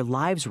and what their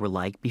lives were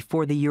like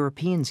before the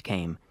Europeans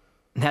came.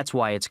 That's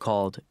why it's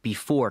called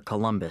Before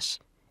Columbus.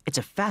 It's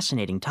a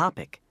fascinating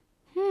topic.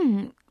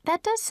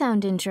 That does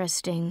sound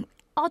interesting.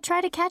 I'll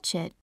try to catch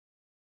it.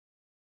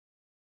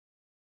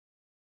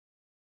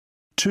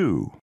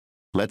 2.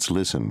 Let's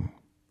listen.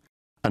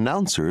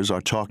 Announcers are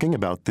talking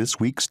about this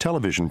week's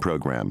television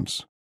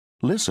programs.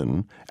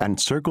 Listen and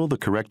circle the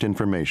correct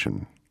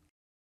information.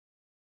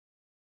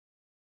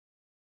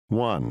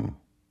 1.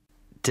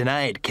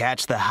 Tonight,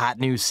 catch the hot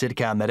new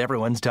sitcom that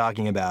everyone's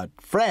talking about,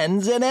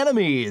 Friends and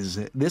Enemies.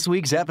 This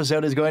week's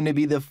episode is going to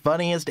be the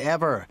funniest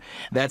ever.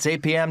 That's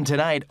 8 p.m.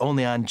 tonight,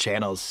 only on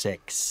Channel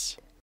 6.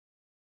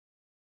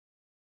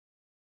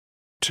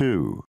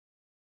 2.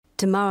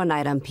 Tomorrow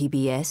night on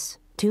PBS,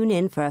 tune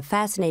in for a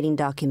fascinating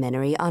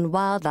documentary on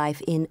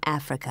wildlife in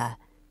Africa.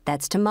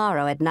 That's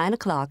tomorrow at 9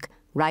 o'clock,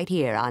 right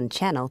here on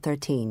Channel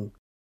 13.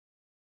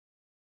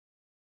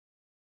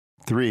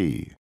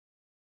 3.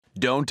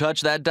 Don't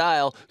touch that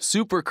dial.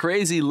 Super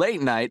Crazy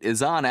Late Night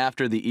is on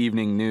after the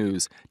evening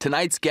news.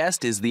 Tonight's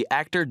guest is the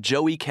actor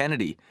Joey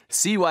Kennedy.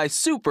 See why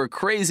Super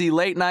Crazy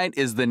Late Night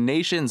is the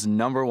nation's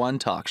 #1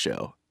 talk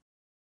show.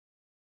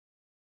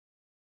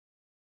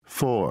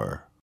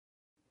 4.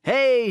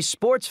 Hey,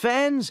 sports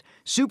fans!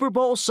 Super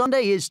Bowl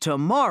Sunday is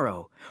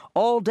tomorrow.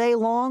 All day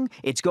long,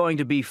 it's going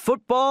to be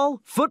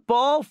football,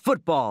 football,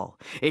 football.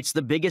 It's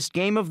the biggest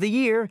game of the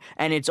year,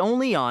 and it's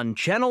only on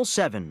Channel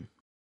 7.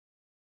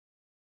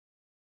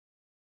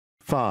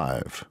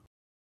 5.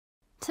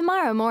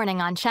 Tomorrow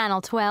morning on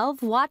Channel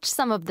 12, watch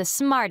some of the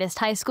smartest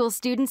high school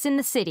students in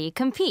the city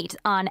compete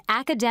on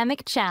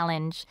Academic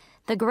Challenge.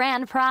 The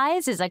grand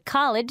prize is a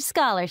college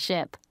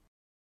scholarship.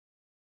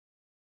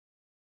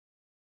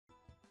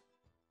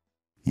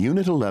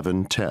 Unit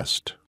 11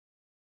 test.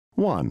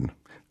 1.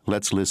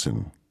 Let's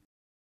listen.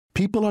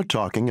 People are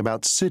talking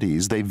about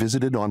cities they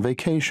visited on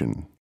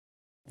vacation.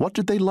 What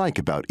did they like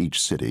about each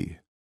city?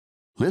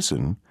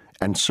 Listen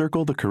and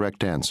circle the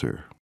correct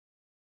answer.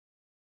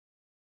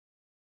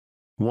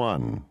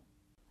 1.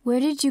 Where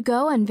did you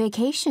go on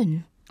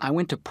vacation? I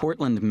went to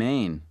Portland,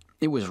 Maine.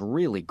 It was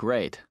really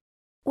great.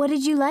 What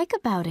did you like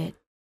about it?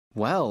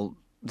 Well,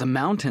 the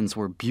mountains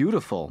were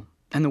beautiful,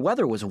 and the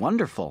weather was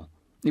wonderful.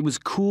 It was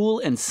cool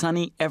and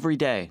sunny every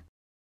day.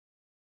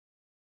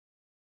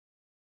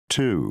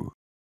 2.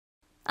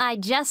 I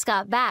just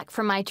got back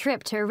from my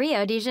trip to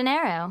Rio de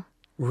Janeiro.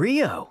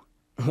 Rio?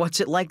 What's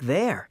it like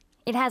there?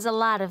 It has a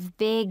lot of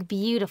big,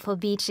 beautiful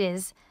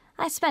beaches.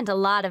 I spent a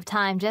lot of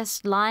time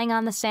just lying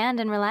on the sand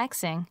and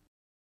relaxing.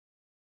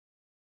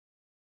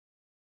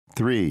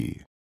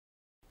 3.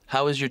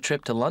 How was your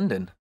trip to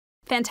London?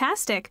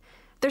 Fantastic.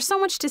 There's so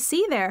much to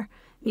see there.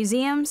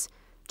 Museums,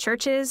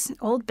 churches,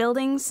 old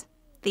buildings,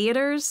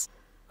 theaters.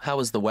 How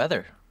was the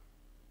weather?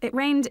 It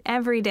rained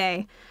every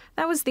day.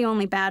 That was the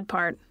only bad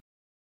part.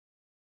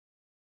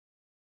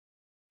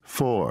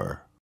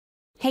 4.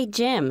 Hey,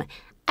 Jim,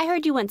 I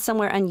heard you went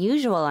somewhere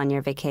unusual on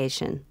your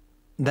vacation.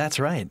 That's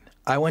right.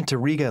 I went to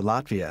Riga,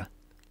 Latvia.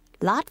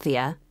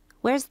 Latvia?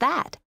 Where's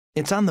that?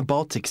 It's on the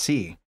Baltic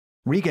Sea.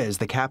 Riga is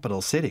the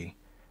capital city.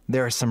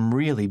 There are some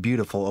really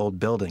beautiful old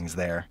buildings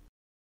there.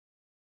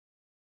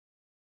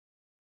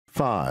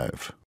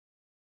 5.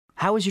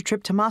 How was your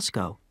trip to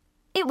Moscow?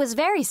 It was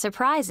very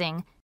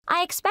surprising.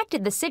 I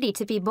expected the city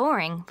to be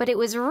boring, but it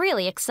was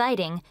really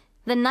exciting.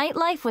 The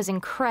nightlife was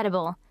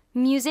incredible.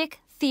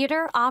 Music,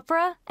 theater,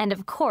 opera, and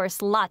of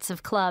course, lots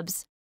of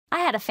clubs. I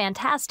had a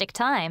fantastic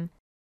time.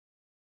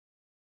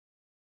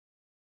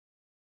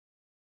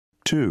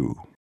 2.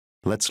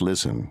 Let's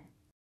listen.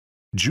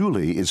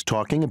 Julie is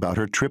talking about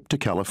her trip to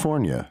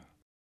California.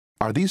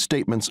 Are these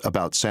statements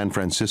about San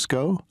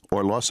Francisco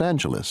or Los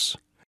Angeles?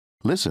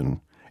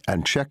 Listen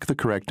and check the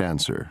correct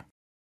answer.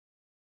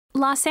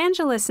 Los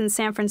Angeles and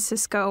San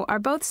Francisco are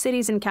both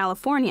cities in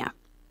California,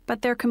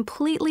 but they're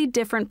completely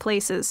different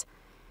places.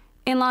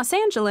 In Los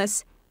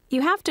Angeles,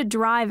 you have to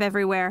drive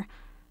everywhere.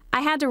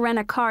 I had to rent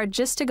a car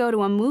just to go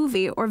to a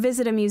movie or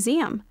visit a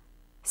museum.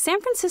 San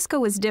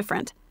Francisco is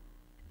different.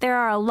 There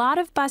are a lot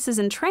of buses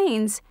and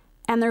trains,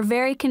 and they're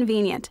very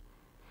convenient.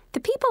 The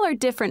people are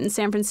different in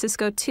San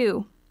Francisco,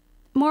 too.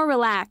 More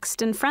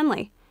relaxed and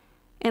friendly.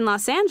 In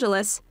Los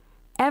Angeles,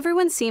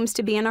 everyone seems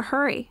to be in a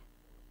hurry.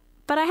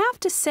 But I have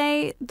to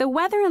say, the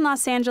weather in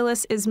Los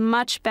Angeles is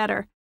much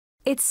better.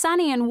 It's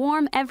sunny and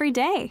warm every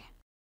day.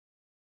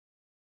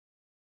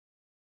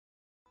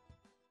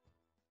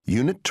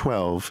 Unit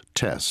 12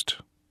 test.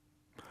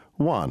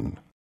 1.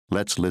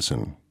 Let's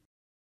listen.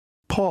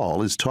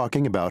 Paul is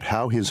talking about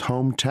how his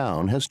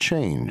hometown has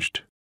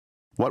changed.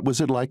 What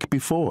was it like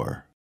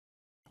before?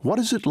 What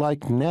is it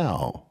like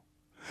now?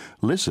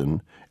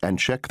 Listen and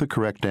check the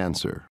correct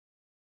answer.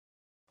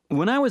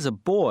 When I was a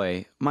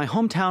boy, my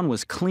hometown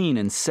was clean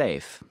and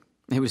safe.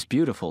 It was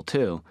beautiful,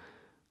 too.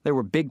 There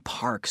were big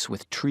parks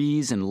with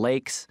trees and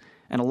lakes,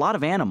 and a lot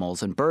of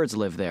animals and birds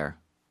live there.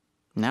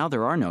 Now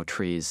there are no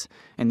trees,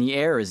 and the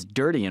air is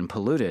dirty and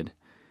polluted.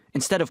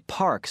 Instead of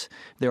parks,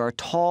 there are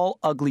tall,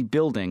 ugly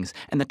buildings,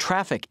 and the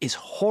traffic is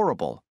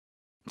horrible.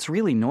 It's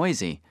really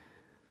noisy.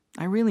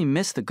 I really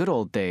miss the good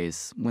old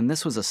days when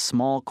this was a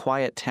small,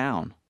 quiet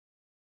town.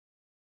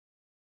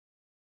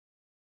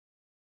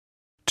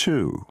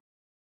 2.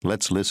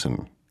 Let's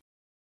listen.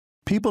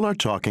 People are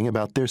talking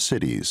about their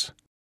cities.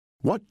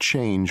 What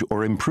change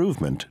or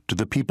improvement do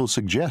the people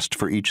suggest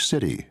for each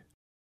city?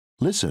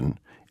 Listen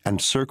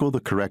and circle the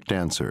correct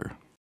answer.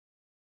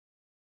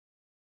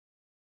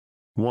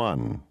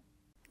 1.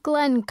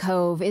 Glen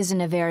Cove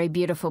isn't a very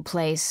beautiful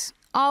place.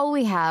 All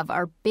we have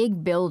are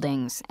big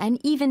buildings and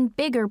even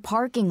bigger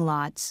parking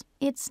lots.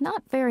 It's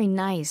not very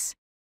nice.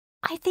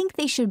 I think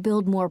they should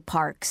build more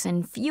parks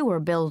and fewer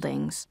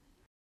buildings.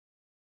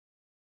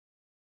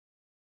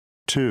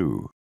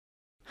 2.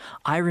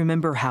 I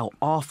remember how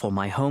awful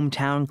my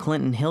hometown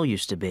Clinton Hill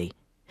used to be.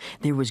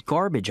 There was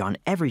garbage on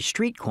every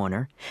street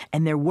corner,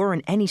 and there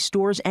weren't any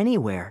stores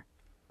anywhere.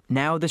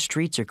 Now the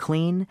streets are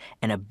clean,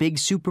 and a big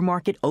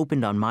supermarket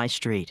opened on my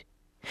street.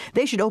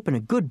 They should open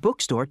a good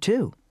bookstore,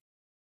 too.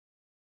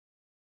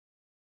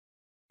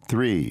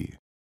 3.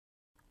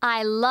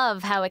 I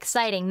love how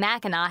exciting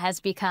Mackinac has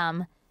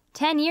become.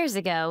 10 years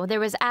ago, there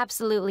was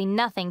absolutely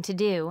nothing to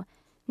do.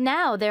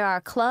 Now there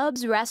are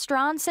clubs,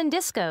 restaurants, and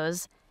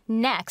discos.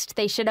 Next,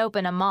 they should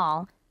open a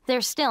mall.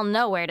 There's still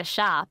nowhere to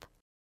shop.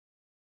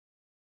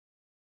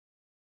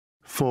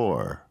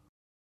 4.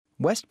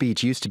 West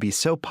Beach used to be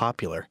so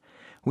popular.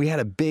 We had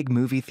a big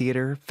movie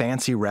theater,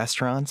 fancy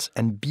restaurants,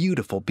 and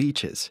beautiful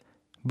beaches.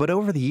 But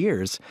over the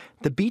years,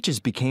 the beaches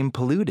became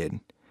polluted.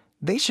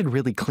 They should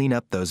really clean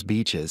up those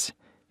beaches.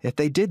 If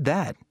they did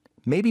that,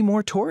 maybe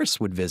more tourists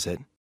would visit.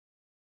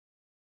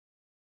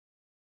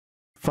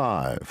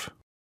 5.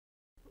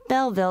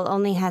 Belleville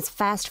only has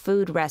fast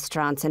food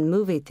restaurants and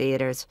movie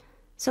theaters,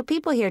 so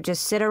people here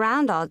just sit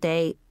around all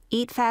day,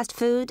 eat fast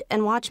food,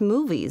 and watch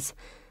movies.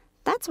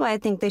 That's why I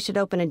think they should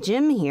open a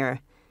gym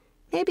here.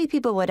 Maybe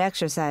people would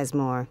exercise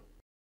more.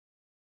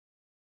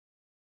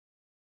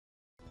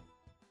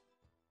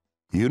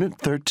 Unit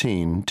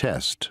 13,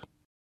 Test.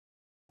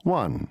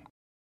 1.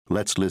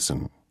 Let's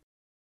listen.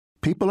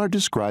 People are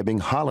describing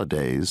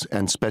holidays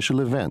and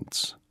special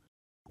events.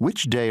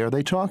 Which day are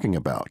they talking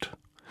about?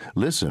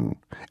 Listen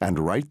and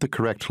write the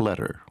correct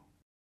letter.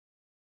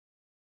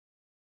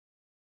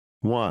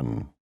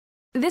 1.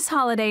 This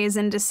holiday is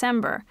in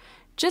December,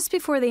 just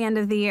before the end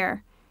of the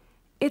year.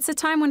 It's a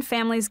time when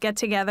families get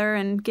together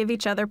and give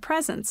each other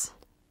presents.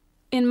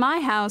 In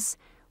my house,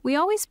 we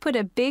always put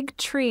a big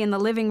tree in the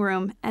living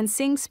room and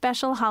sing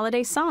special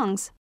holiday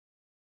songs.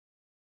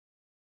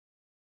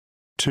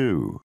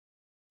 2.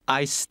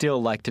 I still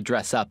like to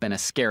dress up in a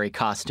scary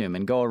costume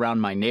and go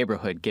around my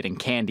neighborhood getting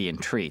candy and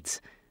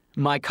treats.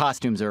 My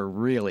costumes are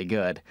really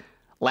good.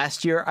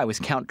 Last year, I was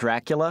Count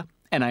Dracula,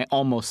 and I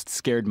almost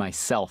scared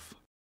myself.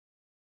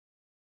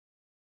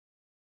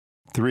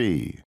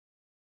 3.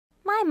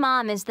 My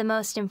mom is the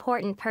most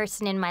important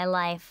person in my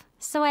life,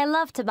 so I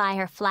love to buy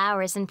her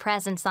flowers and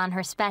presents on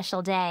her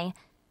special day.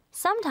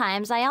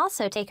 Sometimes I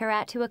also take her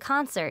out to a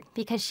concert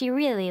because she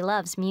really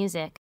loves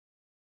music.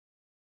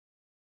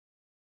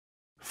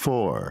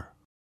 4.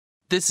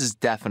 This is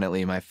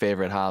definitely my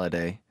favorite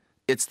holiday.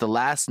 It's the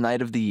last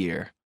night of the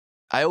year.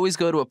 I always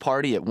go to a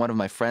party at one of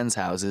my friends'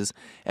 houses,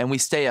 and we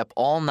stay up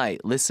all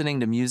night listening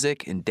to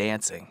music and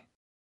dancing.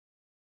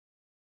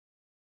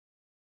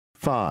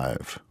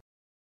 5.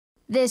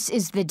 This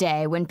is the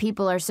day when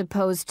people are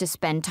supposed to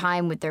spend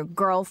time with their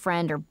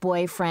girlfriend or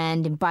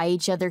boyfriend and buy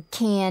each other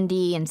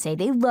candy and say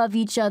they love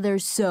each other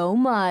so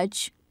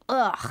much.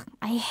 Ugh,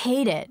 I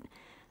hate it.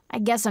 I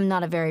guess I'm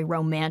not a very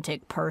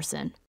romantic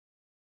person.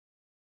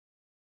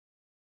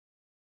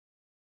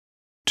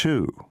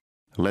 2.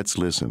 Let's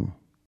listen.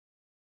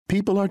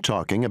 People are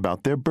talking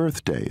about their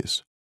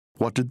birthdays.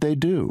 What did they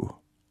do?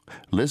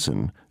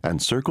 Listen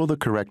and circle the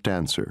correct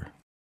answer.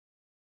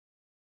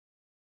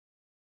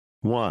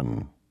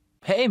 1.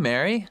 Hey,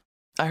 Mary.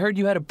 I heard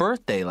you had a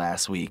birthday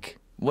last week.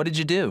 What did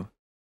you do?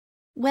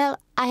 Well,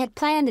 I had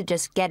planned to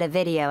just get a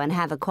video and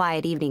have a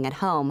quiet evening at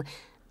home,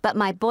 but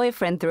my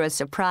boyfriend threw a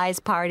surprise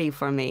party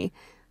for me.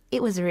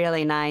 It was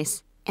really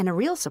nice, and a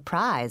real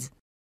surprise.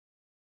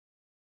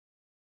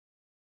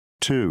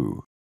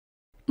 2.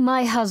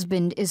 My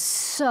husband is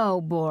so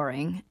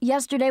boring.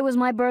 Yesterday was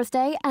my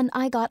birthday, and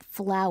I got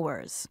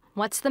flowers.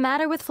 What's the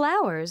matter with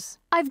flowers?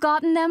 I've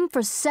gotten them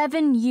for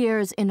 7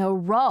 years in a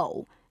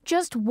row.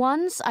 Just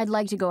once, I'd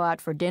like to go out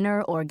for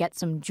dinner or get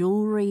some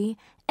jewelry.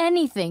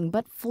 Anything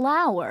but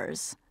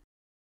flowers.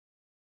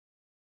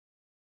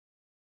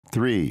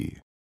 3.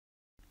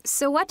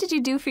 So what did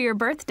you do for your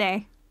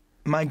birthday?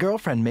 My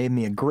girlfriend made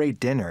me a great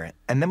dinner,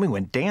 and then we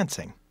went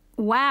dancing.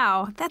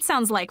 Wow, that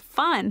sounds like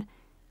fun.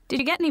 Did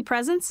you get any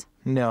presents?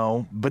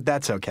 No, but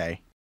that's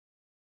okay.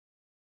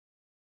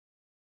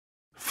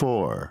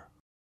 4.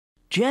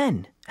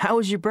 Jen, how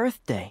was your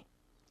birthday?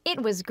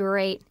 It was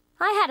great.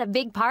 I had a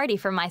big party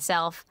for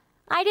myself.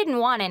 I didn't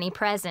want any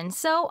presents,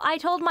 so I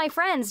told my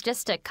friends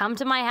just to come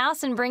to my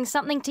house and bring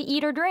something to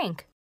eat or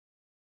drink.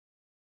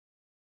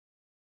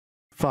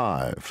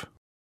 5.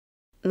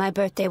 My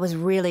birthday was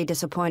really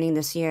disappointing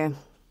this year.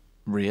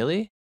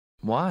 Really?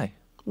 Why?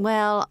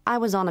 Well, I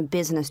was on a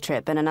business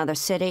trip in another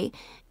city,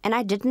 and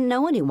I didn't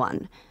know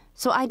anyone.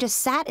 So I just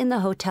sat in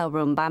the hotel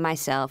room by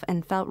myself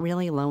and felt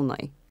really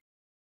lonely.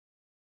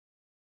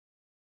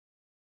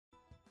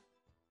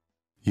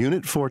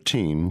 Unit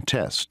 14,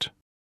 Test.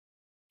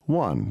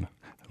 1.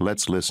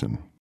 Let's listen.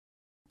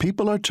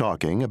 People are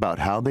talking about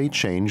how they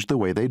changed the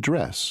way they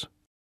dress.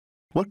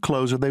 What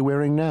clothes are they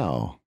wearing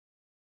now?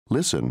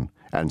 Listen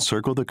and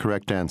circle the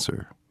correct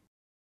answer.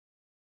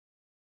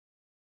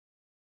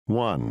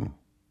 1.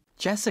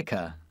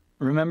 Jessica,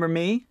 remember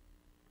me?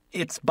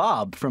 It's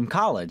Bob from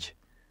college.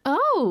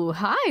 Oh,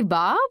 hi,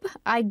 Bob.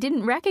 I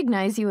didn't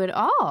recognize you at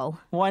all.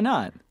 Why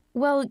not?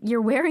 Well,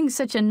 you're wearing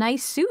such a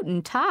nice suit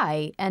and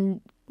tie,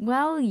 and,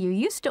 well, you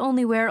used to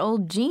only wear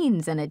old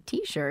jeans and a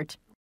t-shirt.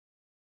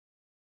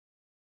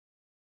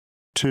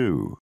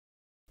 2.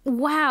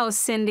 Wow,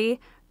 Cindy.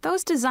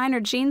 Those designer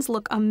jeans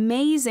look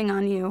amazing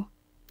on you.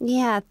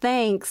 Yeah,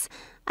 thanks.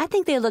 I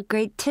think they look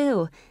great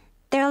too.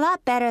 They're a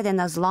lot better than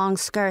those long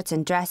skirts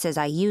and dresses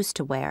I used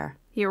to wear.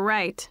 You're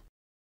right.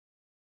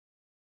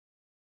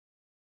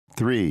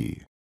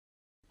 3.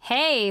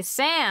 Hey,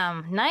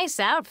 Sam, nice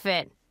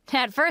outfit.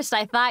 At first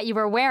I thought you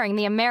were wearing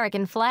the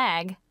American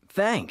flag.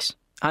 Thanks.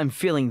 I'm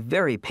feeling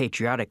very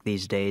patriotic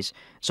these days,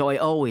 so I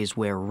always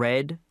wear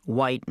red,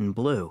 white, and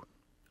blue.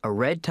 A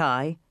red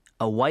tie,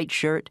 a white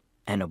shirt,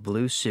 and a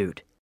blue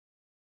suit.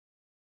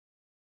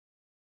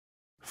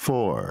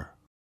 4.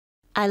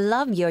 I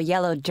love your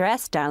yellow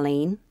dress,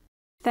 Darlene.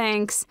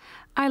 Thanks.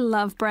 I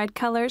love bright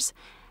colors.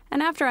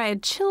 And after I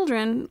had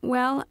children,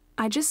 well,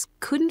 I just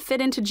couldn't fit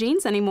into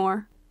jeans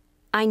anymore.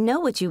 I know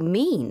what you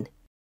mean.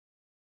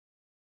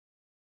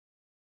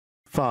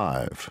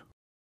 5.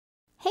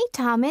 Hey,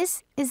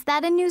 Thomas, is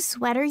that a new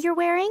sweater you're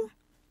wearing?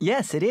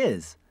 Yes, it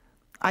is.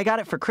 I got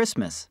it for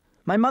Christmas.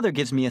 My mother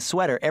gives me a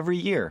sweater every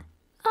year.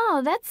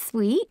 Oh, that's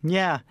sweet.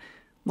 Yeah.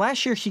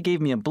 Last year she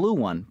gave me a blue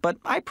one, but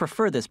I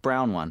prefer this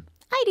brown one.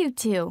 I do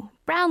too.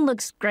 Brown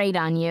looks great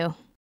on you.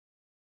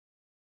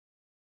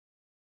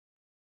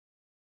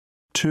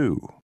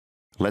 2.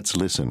 Let's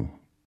listen.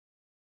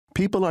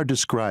 People are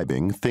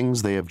describing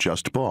things they have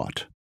just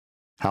bought.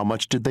 How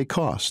much did they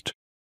cost?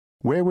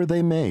 Where were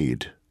they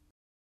made?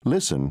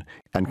 Listen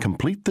and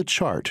complete the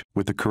chart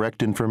with the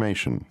correct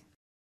information.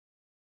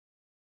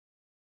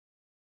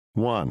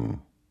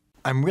 1.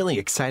 I'm really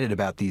excited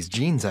about these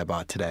jeans I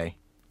bought today.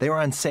 They were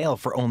on sale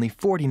for only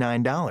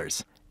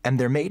 $49, and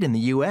they're made in the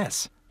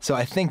U.S., so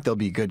I think they'll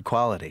be good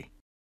quality.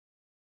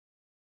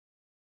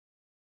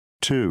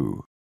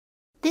 2.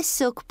 This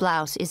silk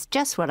blouse is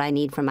just what I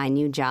need for my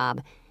new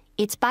job.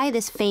 It's by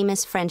this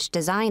famous French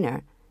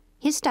designer.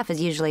 His stuff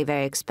is usually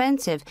very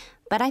expensive,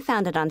 but I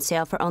found it on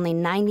sale for only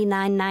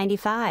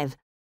 $99.95.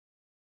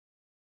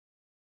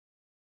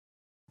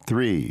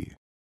 3.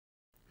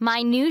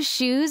 My new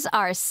shoes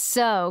are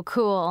so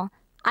cool.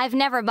 I've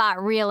never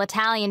bought real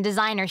Italian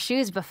designer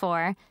shoes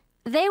before.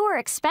 They were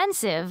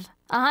expensive,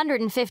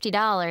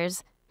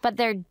 $150, but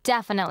they're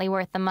definitely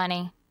worth the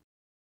money.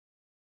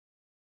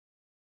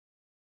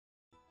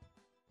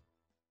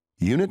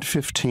 Unit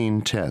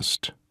 15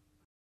 test.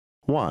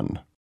 1.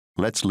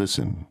 Let's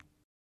listen.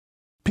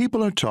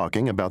 People are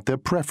talking about their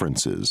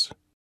preferences.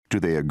 Do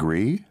they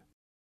agree?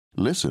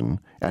 Listen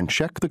and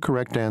check the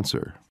correct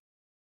answer.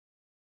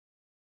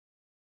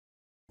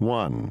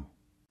 1.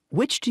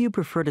 Which do you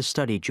prefer to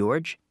study,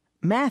 George?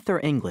 Math or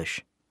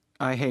English?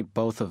 I hate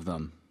both of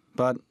them,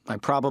 but I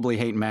probably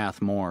hate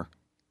math more.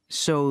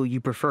 So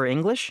you prefer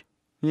English?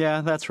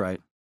 Yeah, that's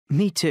right.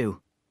 Me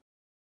too.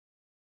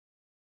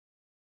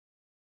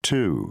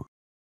 2.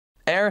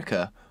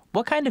 Erica,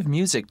 what kind of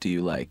music do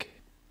you like?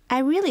 I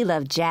really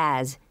love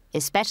jazz,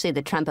 especially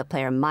the trumpet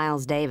player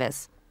Miles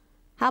Davis.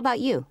 How about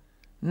you?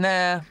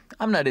 Nah,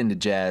 I'm not into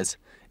jazz.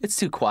 It's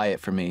too quiet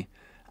for me.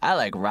 I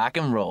like rock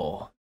and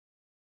roll.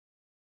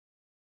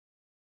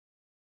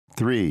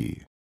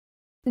 3.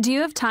 Do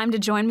you have time to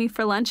join me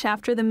for lunch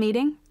after the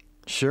meeting?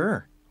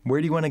 Sure. Where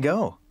do you want to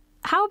go?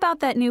 How about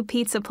that new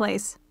pizza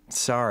place?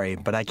 Sorry,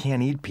 but I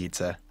can't eat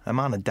pizza. I'm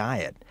on a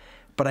diet.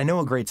 But I know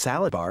a great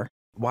salad bar.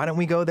 Why don't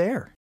we go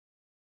there?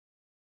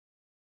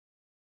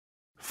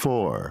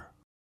 4.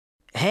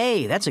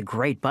 Hey, that's a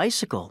great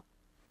bicycle.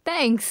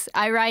 Thanks.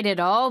 I ride it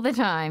all the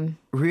time.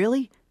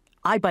 Really?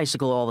 I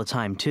bicycle all the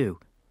time, too.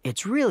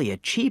 It's really a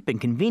cheap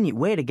and convenient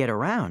way to get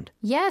around.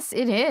 Yes,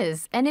 it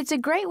is. And it's a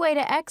great way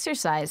to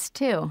exercise,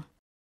 too.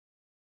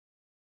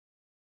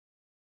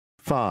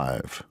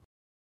 5.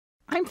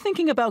 I'm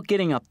thinking about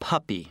getting a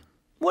puppy.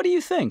 What do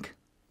you think?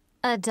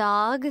 A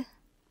dog?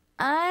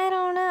 I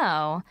don't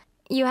know.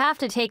 You have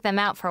to take them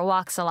out for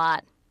walks a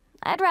lot.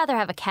 I'd rather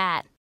have a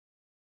cat.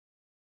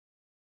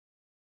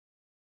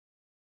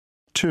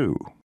 2.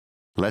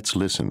 Let's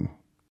listen.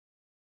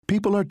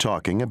 People are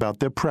talking about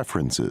their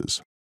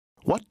preferences.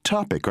 What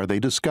topic are they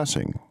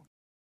discussing?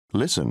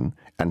 Listen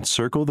and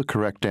circle the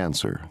correct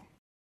answer.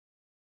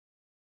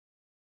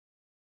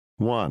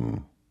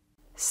 1.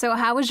 So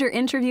how was your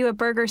interview at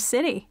Burger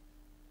City?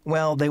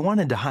 Well, they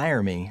wanted to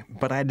hire me,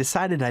 but I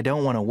decided I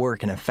don't want to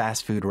work in a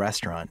fast food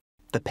restaurant.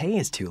 The pay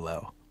is too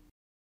low.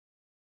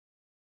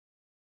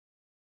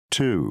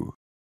 2.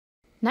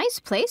 Nice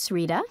place,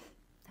 Rita.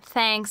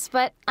 Thanks,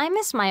 but I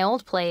miss my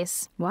old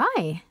place.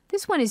 Why?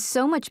 This one is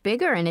so much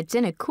bigger and it's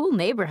in a cool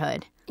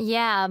neighborhood.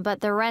 Yeah,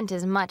 but the rent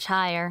is much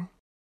higher.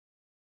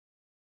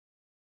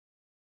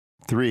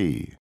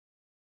 3.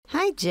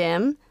 Hi,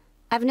 Jim.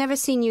 I've never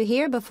seen you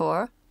here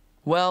before.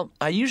 Well,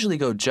 I usually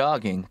go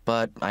jogging,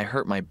 but I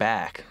hurt my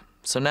back,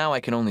 so now I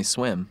can only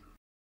swim.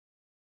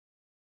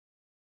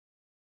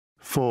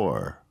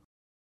 4.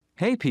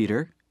 Hey,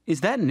 Peter,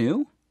 is that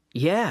new?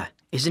 Yeah,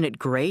 isn't it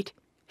great?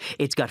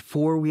 It's got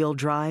four-wheel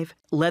drive,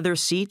 leather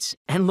seats,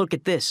 and look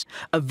at this,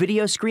 a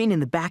video screen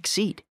in the back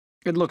seat.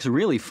 It looks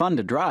really fun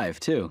to drive,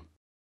 too.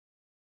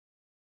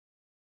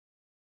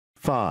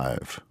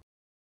 5.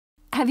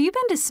 Have you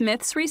been to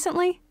Smith's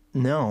recently?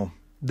 No,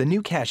 the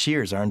new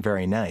cashiers aren't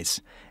very nice,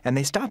 and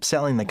they stopped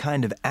selling the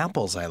kind of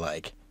apples I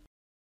like.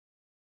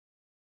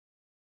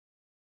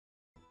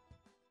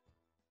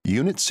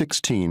 Unit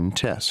 16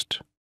 test.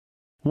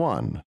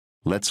 1.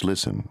 Let's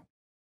listen.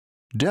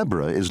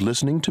 Deborah is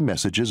listening to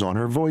messages on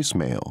her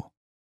voicemail.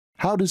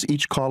 How does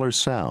each caller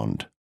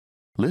sound?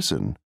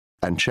 Listen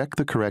and check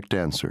the correct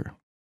answer.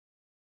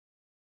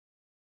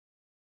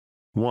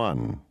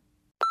 1.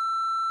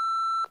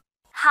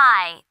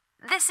 Hi,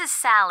 this is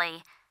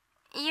Sally.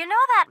 You know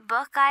that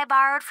book I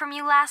borrowed from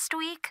you last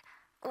week?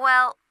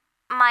 Well,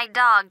 my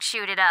dog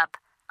chewed it up.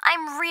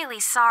 I'm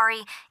really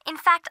sorry. In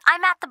fact,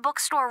 I'm at the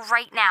bookstore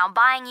right now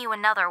buying you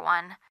another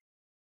one.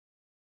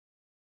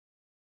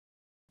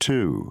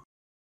 2.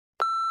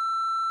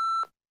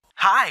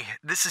 Hi,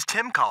 this is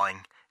Tim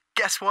calling.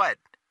 Guess what?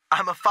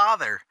 I'm a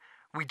father.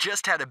 We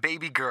just had a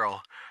baby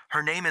girl.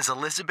 Her name is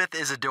Elizabeth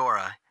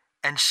Isadora,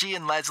 and she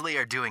and Leslie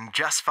are doing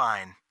just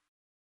fine.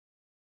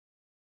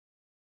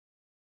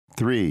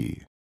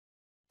 3.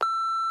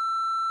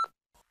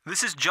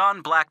 This is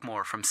John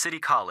Blackmore from City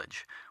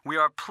College. We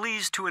are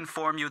pleased to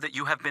inform you that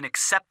you have been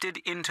accepted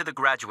into the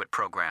graduate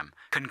program.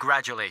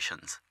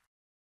 Congratulations.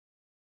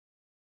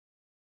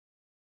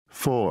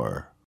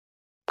 4.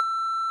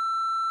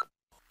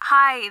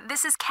 Hi,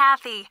 this is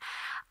Kathy.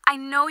 I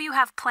know you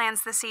have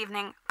plans this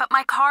evening, but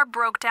my car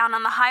broke down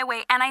on the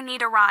highway and I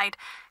need a ride.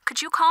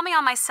 Could you call me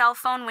on my cell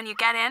phone when you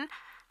get in?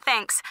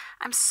 Thanks.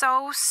 I'm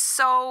so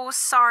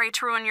sorry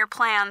to ruin your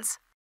plans.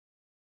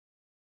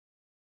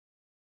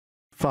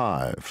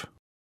 5.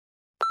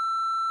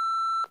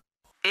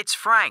 It's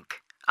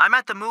Frank. I'm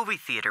at the movie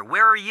theater.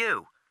 Where are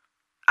you?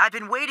 I've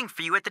been waiting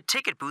for you at the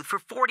ticket booth for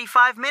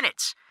 45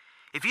 minutes.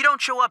 If you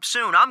don't show up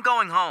soon, I'm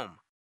going home.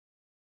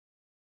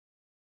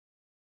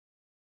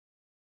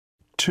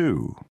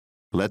 2.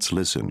 Let's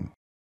listen.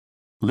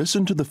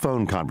 Listen to the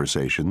phone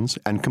conversations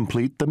and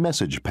complete the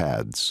message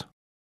pads.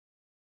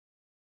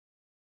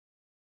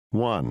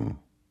 1.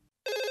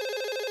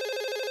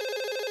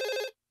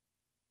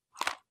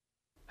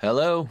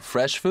 Hello,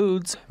 Fresh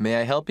Foods. May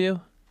I help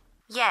you?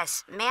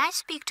 Yes, may I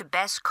speak to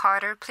Bess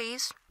Carter,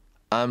 please?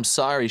 I'm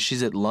sorry,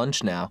 she's at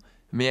lunch now.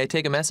 May I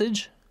take a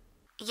message?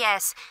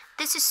 Yes,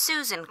 this is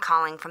Susan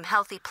calling from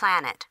Healthy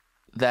Planet.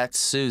 That's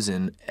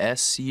Susan.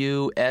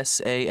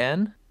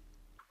 S-U-S-A-N?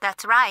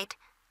 That's right.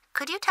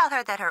 Could you tell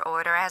her that her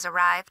order has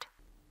arrived?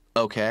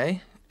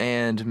 Okay.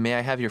 And may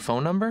I have your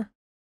phone number?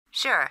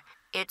 Sure.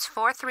 It's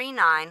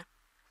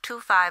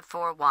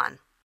 439-2541.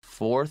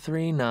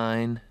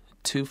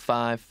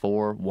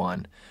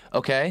 439-2541.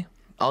 Okay.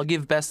 I'll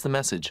give Bess the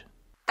message.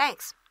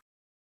 Thanks.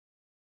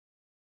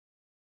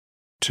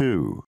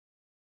 2.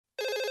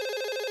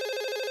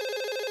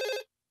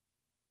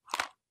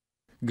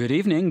 Good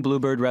evening,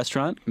 Bluebird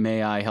Restaurant.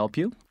 May I help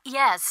you?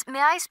 Yes, may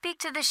I speak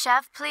to the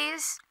chef,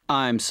 please?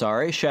 I'm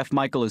sorry, Chef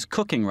Michael is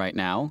cooking right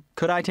now.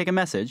 Could I take a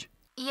message?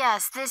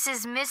 Yes, this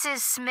is Mrs.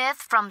 Smith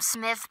from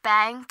Smith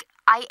Bank.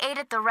 I ate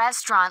at the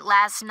restaurant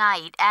last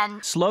night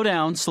and... Slow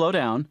down.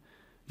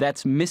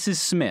 That's Mrs.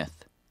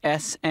 Smith,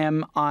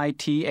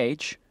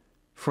 S-M-I-T-H,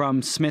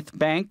 from Smith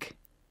Bank,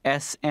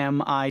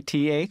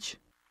 S-M-I-T-H.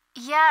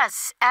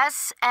 Yes,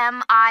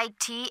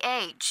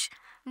 S-M-I-T-H.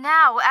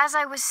 Now, as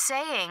I was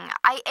saying,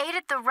 I ate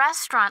at the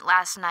restaurant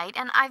last night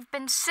and I've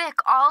been sick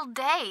all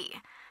day.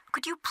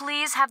 Could you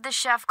please have the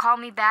chef call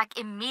me back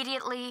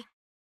immediately?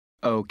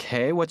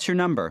 Okay, what's your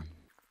number?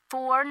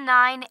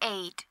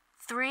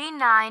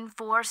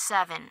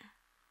 498-3947.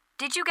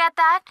 Did you get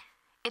that?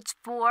 It's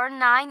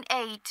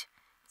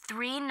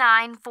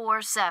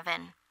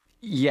 498-3947.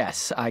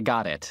 Yes, I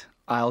got it.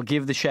 I'll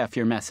give the chef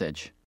your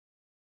message.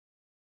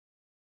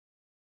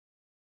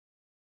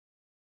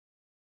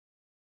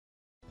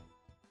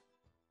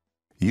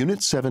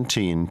 Unit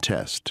 17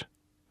 test.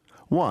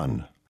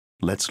 1.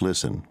 Let's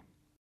listen.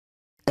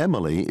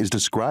 Emily is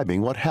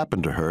describing what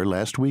happened to her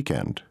last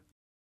weekend.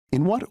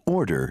 In what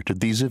order did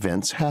these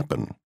events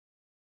happen?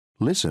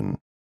 Listen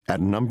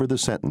and number the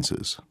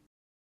sentences.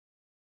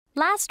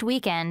 Last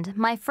weekend,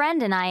 my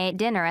friend and I ate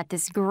dinner at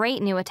this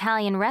great new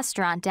Italian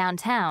restaurant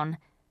downtown.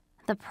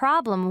 The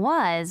problem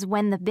was,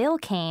 when the bill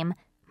came,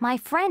 my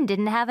friend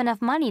didn't have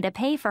enough money to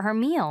pay for her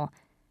meal.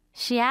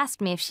 She asked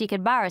me if she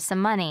could borrow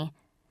some money.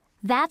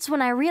 That's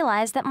when I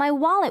realized that my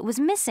wallet was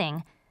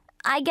missing.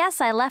 I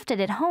guess I left it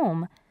at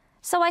home.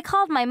 So I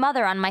called my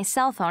mother on my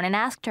cell phone and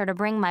asked her to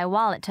bring my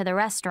wallet to the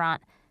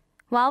restaurant.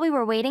 While we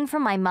were waiting for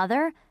my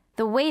mother,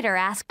 the waiter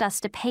asked us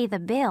to pay the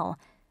bill.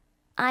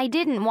 I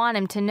didn't want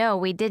him to know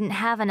we didn't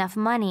have enough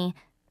money,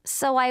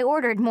 so I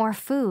ordered more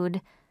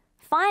food.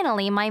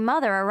 Finally, my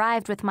mother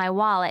arrived with my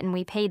wallet and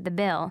we paid the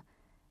bill.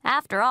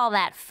 After all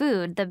that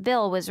food, the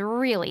bill was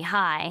really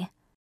high.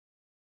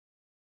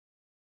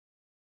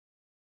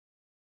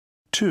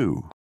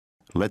 2.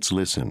 Let's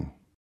listen.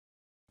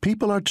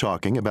 People are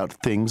talking about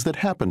things that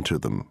happened to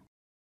them.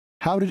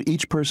 How did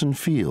each person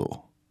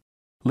feel?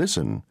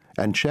 Listen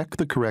and check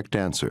the correct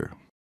answer.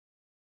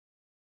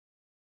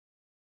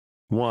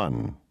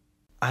 1.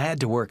 I had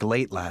to work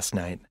late last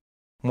night.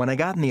 When I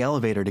got in the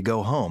elevator to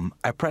go home,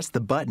 I pressed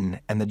the button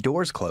and the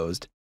doors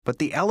closed, but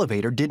the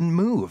elevator didn't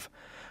move.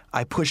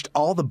 I pushed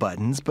all the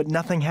buttons, but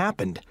nothing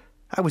happened.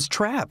 I was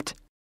trapped.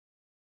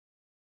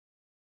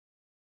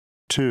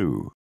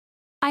 2.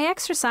 I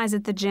exercise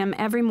at the gym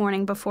every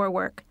morning before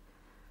work.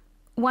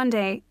 One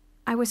day,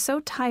 I was so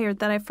tired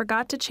that I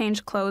forgot to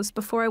change clothes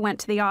before I went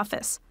to the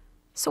office.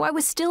 So I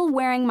was still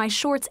wearing my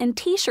shorts and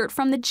t-shirt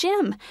from the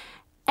gym.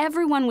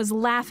 Everyone was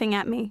laughing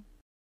at me.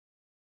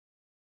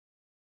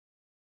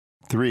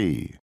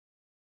 3.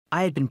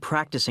 I had been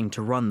practicing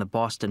to run the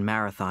Boston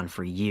Marathon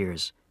for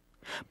years.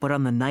 But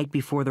on the night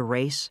before the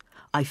race,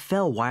 I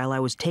fell while I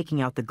was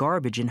taking out the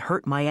garbage and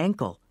hurt my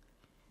ankle.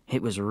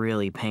 It was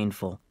really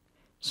painful,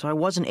 so I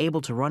wasn't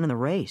able to run in the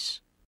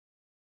race.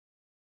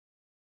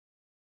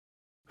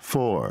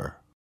 4.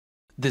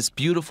 This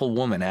beautiful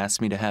woman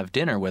asked me to have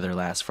dinner with her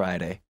last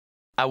Friday.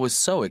 I was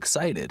so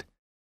excited.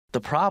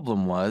 The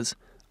problem was,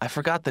 I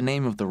forgot the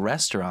name of the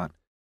restaurant.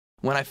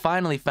 When I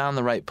finally found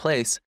the right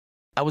place,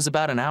 I was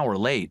about an hour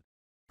late.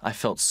 I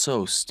felt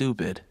so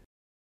stupid.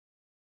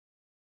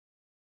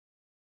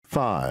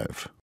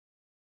 5.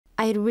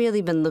 I had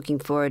really been looking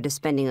forward to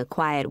spending a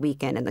quiet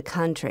weekend in the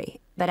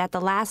country, but at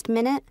the last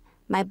minute,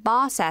 my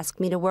boss asked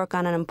me to work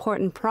on an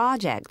important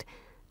project.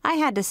 I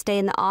had to stay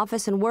in the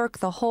office and work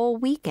the whole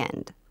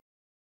weekend.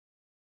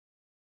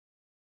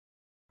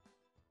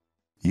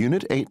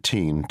 Unit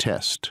 18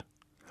 Test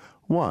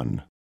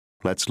 1.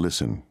 Let's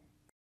listen.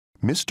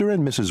 Mr.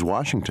 and Mrs.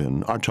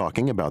 Washington are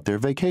talking about their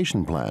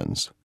vacation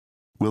plans.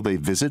 Will they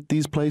visit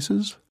these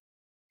places?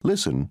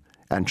 Listen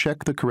and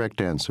check the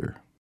correct answer.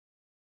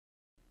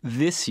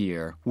 This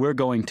year, we're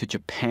going to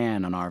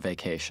Japan on our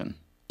vacation.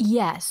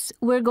 Yes,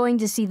 we're going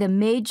to see the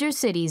major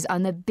cities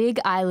on the big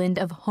island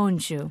of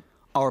Honshu.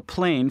 Our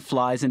plane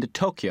flies into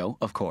Tokyo,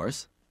 of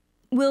course.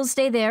 We'll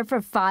stay there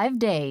for 5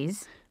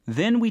 days.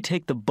 Then we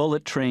take the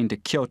bullet train to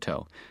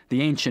Kyoto,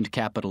 the ancient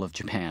capital of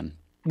Japan.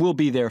 We'll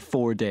be there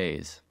 4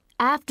 days.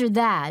 After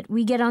that,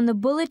 we get on the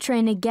bullet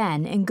train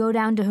again and go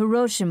down to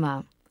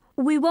Hiroshima.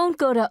 We won't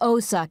go to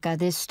Osaka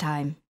this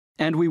time.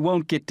 And we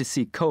won't get to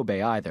see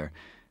Kobe either.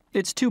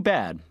 It's too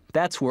bad.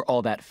 That's where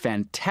all that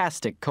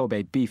fantastic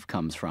Kobe beef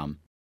comes from.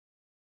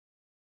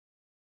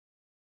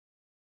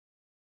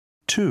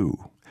 2.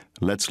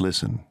 Let's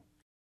listen.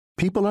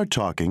 People are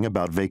talking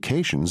about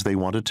vacations they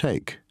want to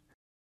take.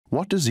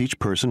 What does each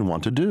person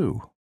want to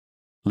do?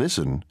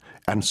 Listen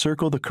and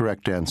circle the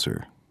correct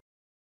answer.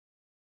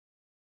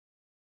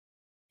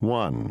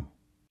 1.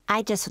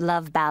 I just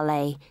love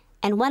ballet,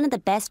 and one of the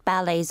best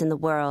ballets in the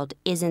world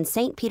is in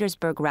St.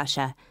 Petersburg,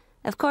 Russia.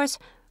 Of course,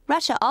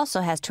 Russia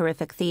also has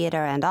terrific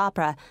theater and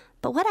opera,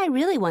 but what I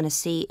really want to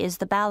see is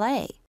the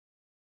ballet.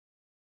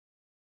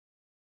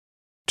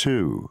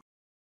 2.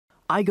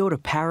 I go to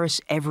Paris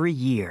every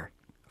year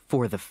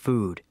for the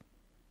food.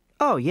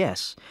 Oh,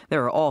 yes,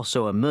 there are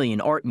also a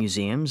million art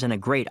museums and a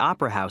great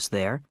opera house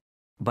there,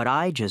 but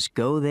I just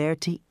go there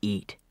to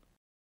eat.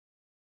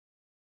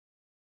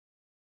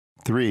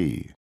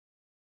 3.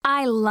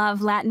 I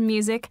love Latin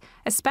music,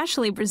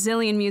 especially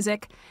Brazilian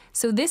music,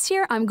 so this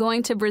year I'm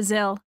going to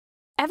Brazil.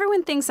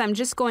 Everyone thinks I'm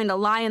just going to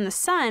lie in the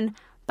sun,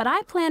 but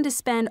I plan to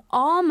spend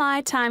all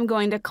my time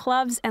going to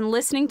clubs and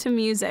listening to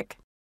music.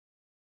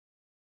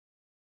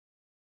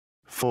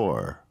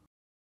 4.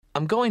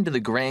 I'm going to the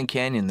Grand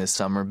Canyon this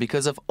summer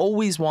because I've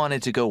always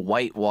wanted to go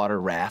whitewater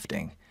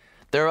rafting.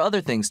 There are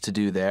other things to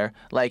do there,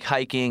 like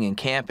hiking and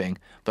camping,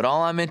 but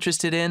all I'm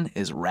interested in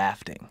is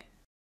rafting.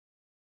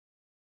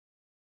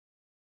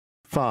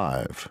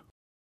 5.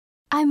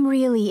 I'm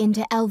really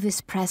into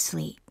Elvis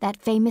Presley,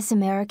 that famous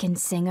American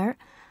singer.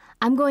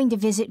 I'm going to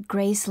visit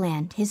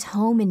Graceland, his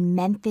home in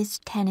Memphis,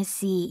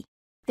 Tennessee.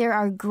 There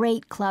are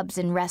great clubs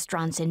and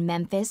restaurants in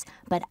Memphis,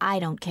 but I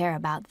don't care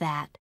about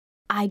that.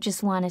 I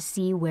just want to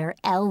see where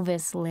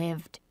Elvis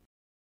lived.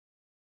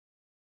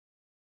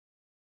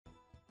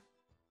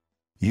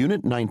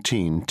 Unit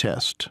 19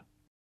 Test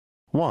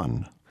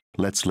 1.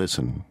 Let's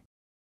listen.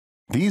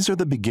 These are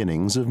the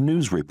beginnings of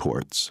news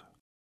reports.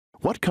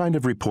 What kind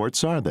of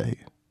reports are they?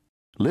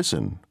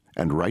 Listen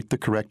and write the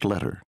correct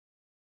letter.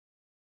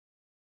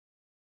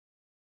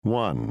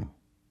 1.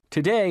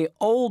 Today,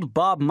 old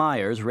Bob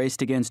Myers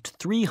raced against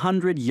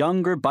 300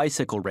 younger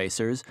bicycle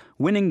racers,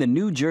 winning the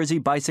New Jersey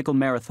Bicycle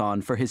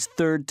Marathon for his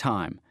 3rd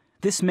time.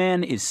 This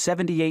man is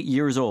 78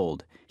 years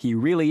old. He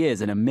really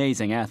is an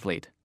amazing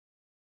athlete.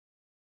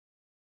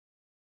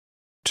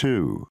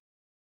 2.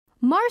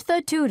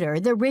 Martha Tudor,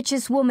 the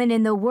richest woman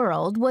in the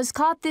world, was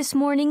caught this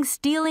morning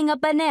stealing a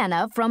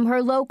banana from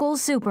her local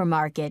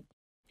supermarket.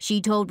 She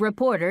told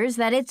reporters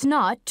that it's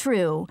not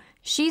true.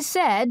 She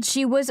said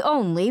she was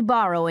only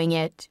borrowing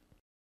it.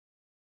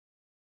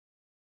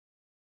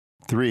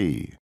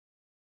 3.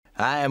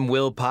 I am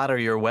Will Potter,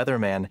 your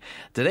weatherman.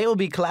 Today will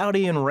be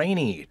cloudy and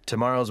rainy.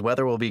 Tomorrow's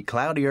weather will be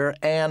cloudier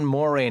and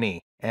more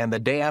rainy. And the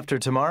day after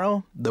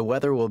tomorrow, the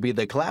weather will be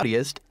the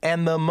cloudiest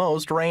and the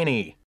most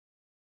rainy.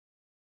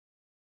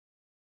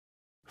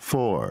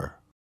 4.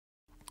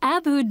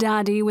 Abu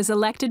Dhabi was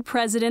elected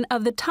president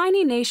of the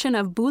tiny nation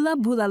of Bula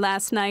Bula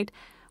last night.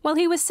 While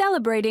he was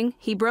celebrating,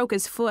 he broke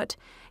his foot.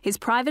 His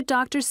private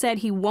doctor said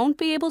he won't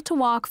be able to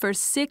walk for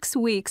 6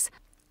 weeks.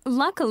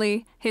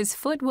 Luckily, his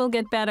foot will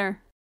get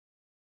better.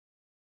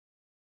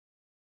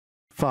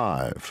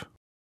 5.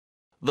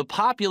 The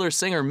popular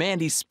singer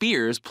Mandy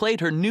Spears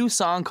played her new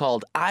song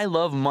called I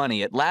Love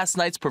Money at last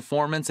night's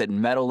performance at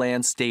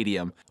Meadowlands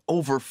Stadium.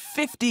 Over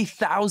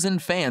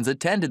 50,000 fans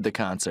attended the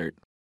concert.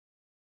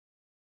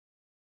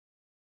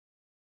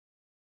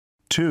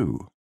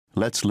 2.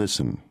 Let's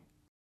listen.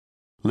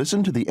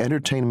 Listen to the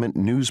entertainment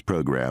news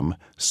program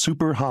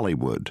Super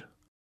Hollywood.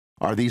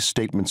 Are these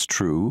statements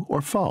true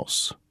or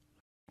false?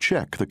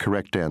 Check the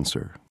correct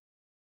answer.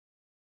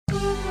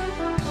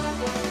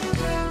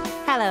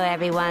 Hello,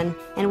 everyone,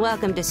 and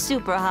welcome to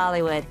Super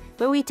Hollywood,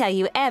 where we tell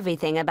you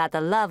everything about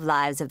the love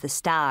lives of the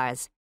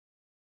stars.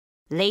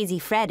 Lazy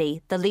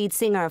Freddie, the lead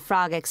singer of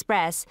Frog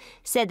Express,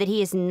 said that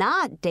he is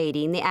not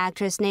dating the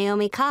actress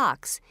Naomi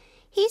Cox.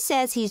 He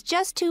says he's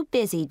just too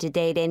busy to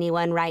date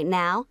anyone right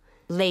now.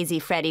 Lazy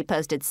Freddie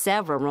posted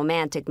several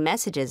romantic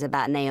messages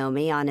about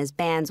Naomi on his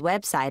band's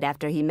website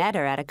after he met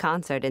her at a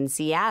concert in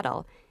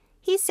Seattle.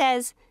 He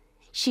says,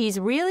 "She's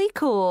really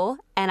cool,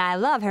 and I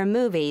love her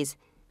movies.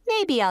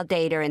 Maybe I'll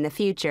date her in the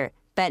future,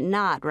 but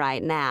not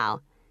right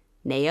now."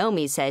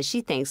 Naomi says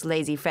she thinks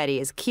Lazy Freddie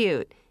is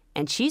cute,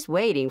 and she's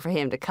waiting for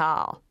him to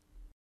call.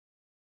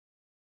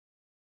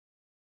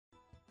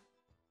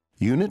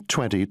 Unit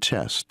 20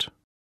 test.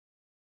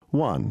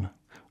 1.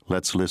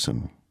 Let's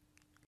listen.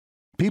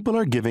 People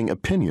are giving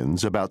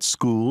opinions about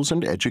schools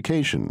and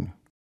education.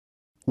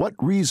 What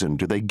reason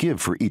do they give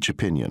for each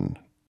opinion?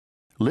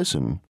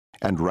 Listen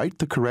and write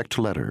the correct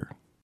letter.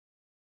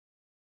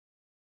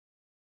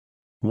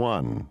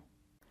 1.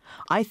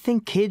 I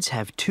think kids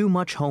have too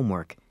much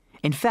homework.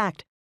 In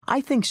fact,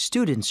 I think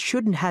students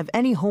shouldn't have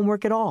any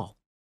homework at all.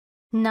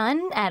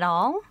 None at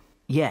all?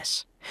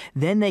 Yes.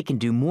 Then they can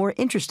do more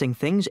interesting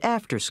things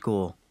after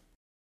school.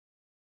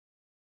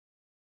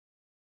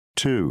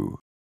 2.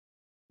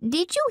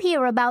 Did you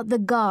hear about the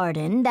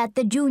garden that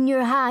the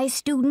junior high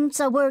students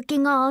are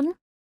working on?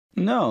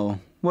 No.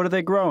 What are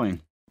they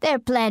growing? They're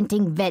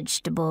planting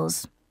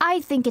vegetables. I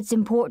think it's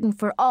important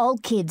for all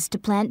kids to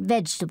plant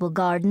vegetable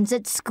gardens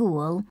at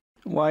school.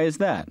 Why is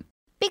that?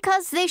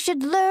 Because they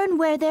should learn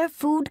where their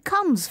food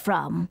comes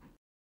from.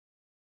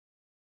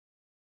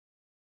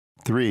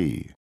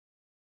 3.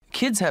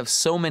 Kids have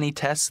so many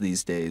tests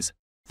these days.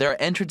 There are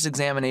entrance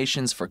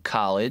examinations for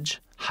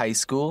college, high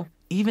school,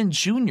 even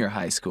junior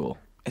high school.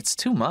 It's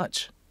too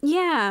much.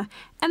 Yeah,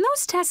 and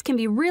those tests can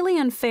be really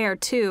unfair,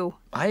 too.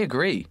 I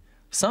agree.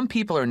 Some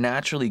people are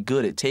naturally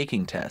good at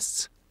taking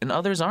tests, and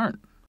others aren't.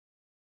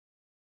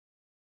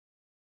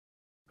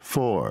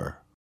 4.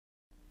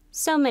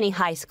 So many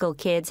high school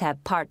kids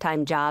have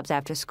part-time jobs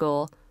after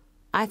school.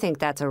 I think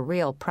that's a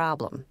real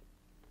problem.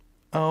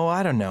 Oh,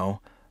 I don't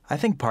know. I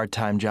think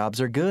part-time jobs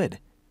are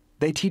good.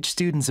 They teach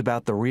students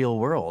about the real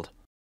world.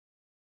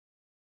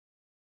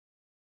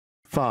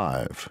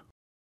 5.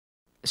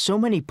 So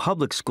many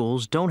public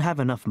schools don't have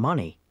enough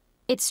money.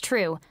 It's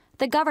true.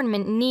 The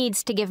government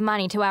needs to give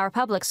money to our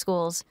public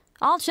schools.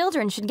 All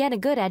children should get a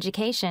good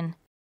education.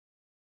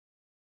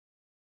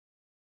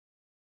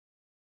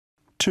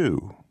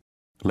 2.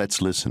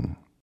 Let's listen.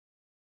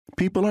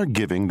 People are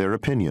giving their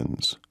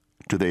opinions.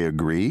 Do they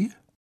agree?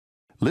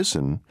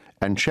 Listen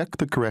and check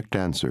the correct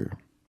answer.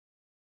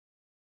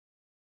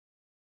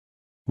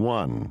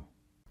 1.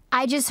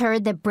 I just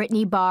heard that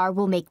Brittany Barr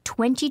will make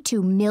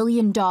 $22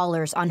 million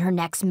on her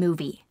next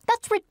movie.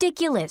 That's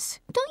ridiculous.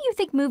 Don't you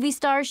think movie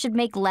stars should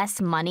make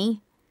less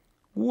money?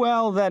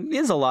 Well, that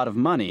is a lot of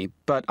money,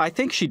 but I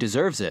think she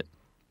deserves it.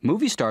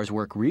 Movie stars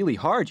work really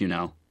hard, you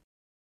know.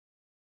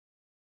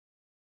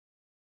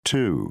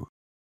 2.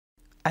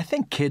 I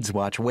think kids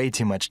watch way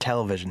too much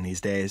television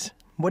these days.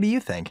 What do you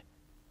think?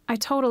 I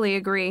totally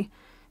agree.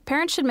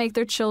 Parents should make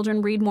their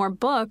children read more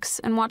books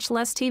and watch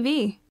less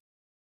TV.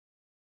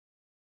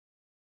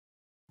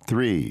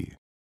 3.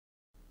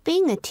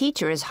 Being a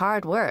teacher is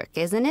hard work,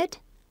 isn't it?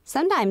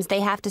 Sometimes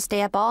they have to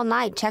stay up all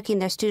night checking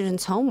their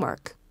students'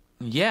 homework.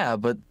 Yeah,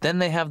 but then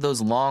they have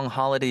those long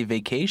holiday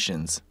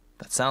vacations.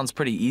 That sounds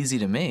pretty easy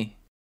to me.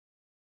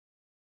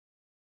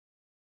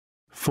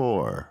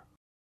 4.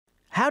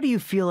 How do you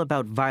feel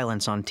about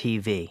violence on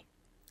TV?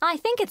 I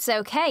think it's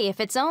okay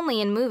if it's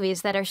only in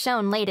movies that are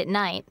shown late at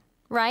night,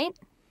 right?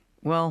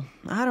 Well,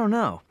 I don't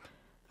know.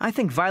 I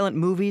think violent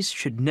movies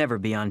should never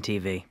be on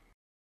TV.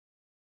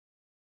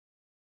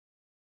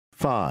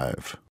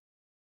 5.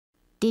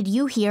 Did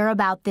you hear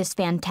about this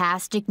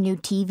fantastic new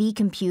TV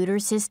computer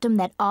system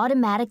that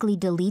automatically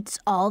deletes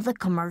all the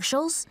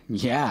commercials?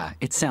 Yeah,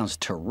 it sounds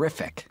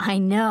terrific. I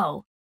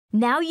know.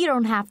 Now you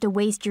don't have to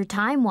waste your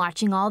time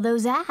watching all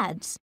those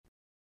ads.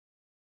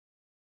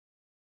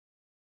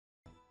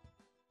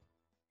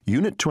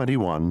 Unit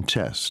 21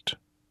 test.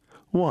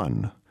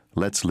 1.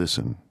 Let's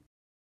listen.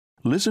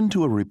 Listen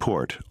to a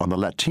report on the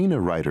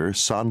Latina writer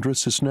Sandra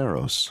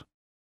Cisneros.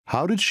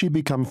 How did she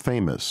become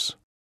famous?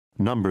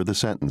 Number the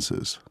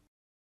sentences.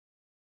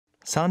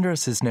 Sandra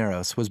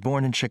Cisneros was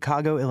born in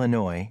Chicago,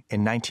 Illinois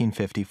in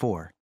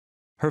 1954.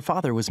 Her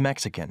father was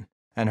Mexican,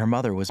 and her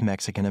mother was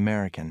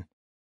Mexican-American.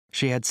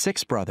 She had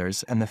 6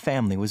 brothers, and the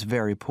family was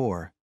very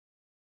poor.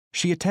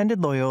 She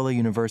attended Loyola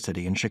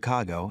University in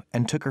Chicago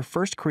and took her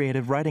first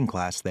creative writing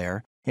class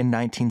there in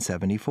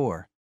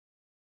 1974.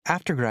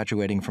 After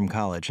graduating from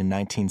college in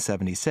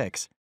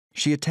 1976,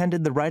 she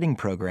attended the writing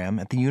program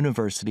at the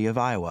University of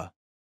Iowa.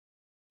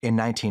 In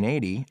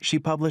 1980, she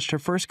published her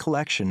first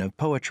collection of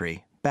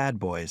poetry, Bad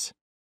Boys,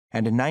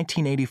 and in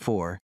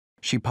 1984,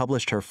 she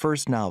published her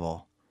first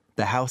novel,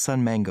 The House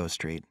on Mango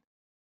Street.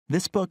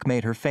 This book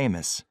made her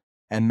famous,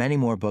 and many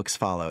more books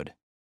followed.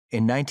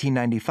 In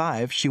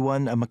 1995, she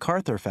won a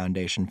MacArthur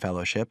Foundation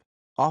Fellowship,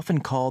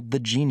 often called the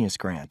Genius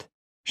Grant.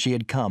 She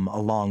had come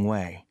a long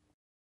way.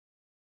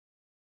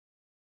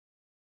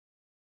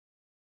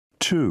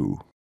 2.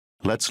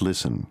 Let's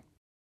listen.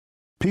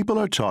 People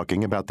are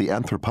talking about the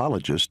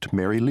anthropologist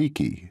Mary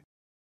Leakey.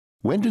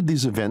 When did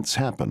these events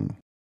happen?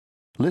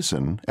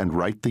 Listen and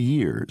write the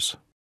years.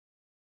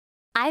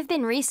 I've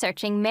been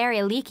researching Mary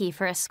Leakey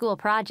for a school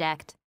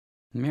project.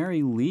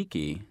 Mary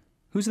Leakey?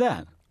 Who's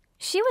that?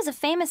 She was a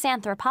famous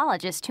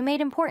anthropologist who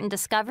made important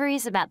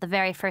discoveries about the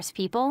very first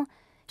people.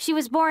 She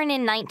was born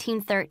in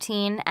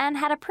 1913 and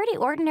had a pretty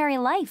ordinary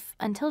life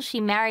until she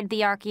married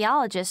the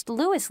archaeologist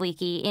Louis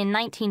Leakey in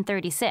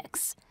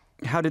 1936.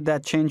 How did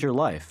that change your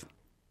life?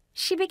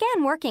 She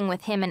began working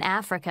with him in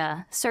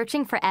Africa,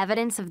 searching for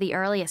evidence of the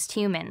earliest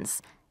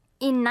humans.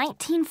 In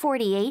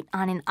 1948,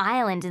 on an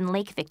island in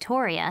Lake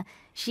Victoria,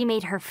 she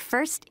made her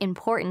first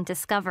important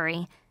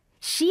discovery.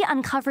 She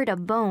uncovered a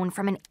bone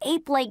from an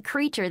ape-like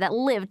creature that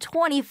lived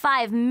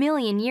 25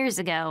 million years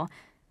ago.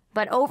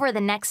 But over the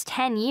next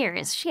 10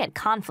 years, she had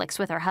conflicts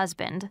with her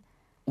husband.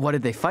 What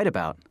did they fight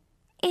about?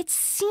 It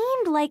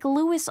seemed like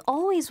Louis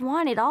always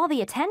wanted all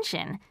the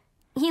attention.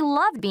 He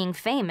loved being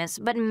famous,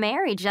 but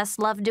Mary just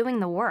loved doing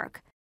the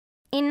work.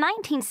 In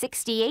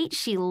 1968,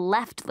 she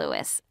left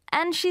Louis,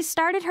 and she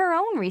started her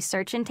own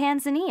research in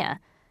Tanzania.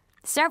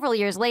 Several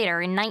years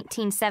later, in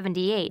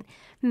 1978,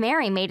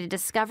 Mary made a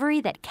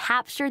discovery that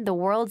captured the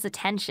world's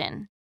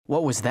attention.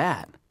 What was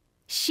that?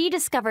 She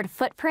discovered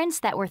footprints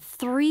that were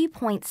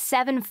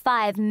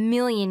 3.75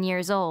 million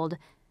years old.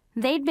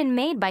 They'd been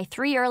made by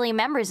 3 early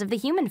members of the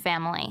human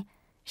family.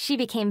 She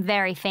became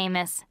very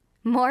famous.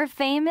 More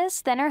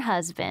famous than her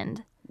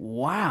husband.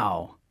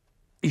 Wow.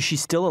 Is she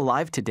still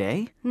alive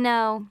today?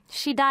 No,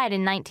 she died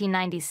in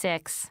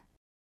 1996.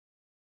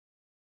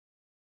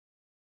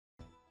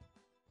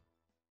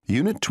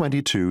 Unit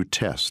 22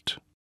 Test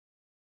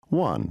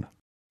 1.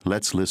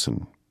 Let's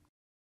listen.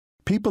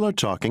 People are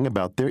talking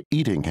about their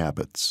eating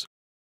habits.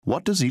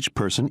 What does each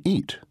person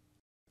eat?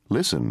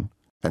 Listen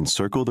and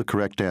circle the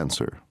correct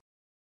answer.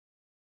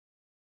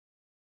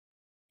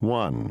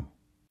 1.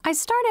 I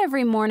start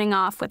every morning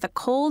off with a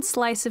cold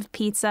slice of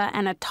pizza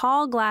and a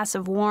tall glass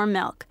of warm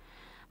milk.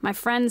 My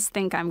friends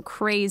think I'm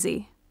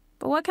crazy.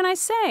 But what can I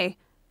say?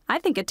 I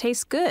think it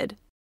tastes good.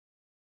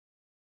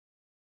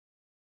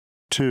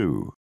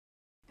 2.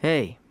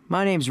 Hey,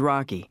 my name's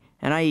Rocky,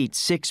 and I eat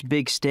 6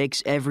 big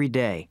steaks every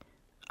day.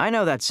 I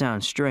know that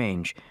sounds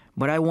strange,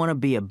 but I want to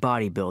be a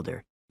bodybuilder.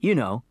 You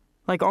know,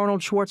 like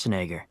Arnold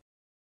Schwarzenegger.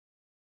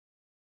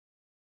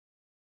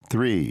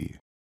 3.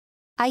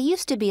 I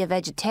used to be a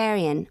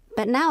vegetarian,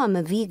 but now I'm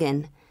a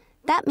vegan.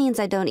 That means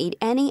I don't eat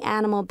any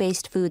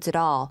animal-based foods at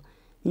all.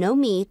 No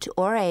meat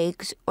or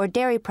eggs or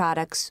dairy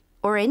products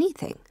or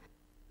anything.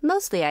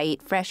 Mostly I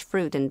eat fresh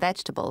fruit and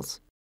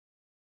vegetables.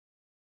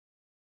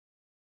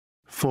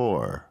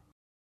 4.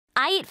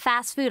 I eat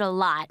fast food a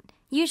lot,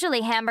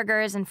 usually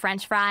hamburgers and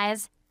French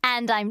fries,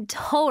 and I'm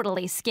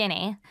totally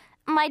skinny.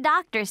 My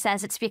doctor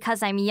says it's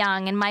because I'm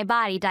young and my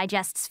body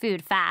digests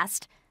food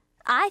fast.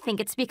 I think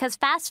it's because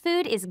fast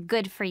food is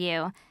good for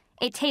you.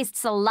 It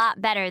tastes a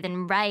lot better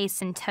than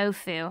rice and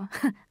tofu.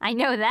 I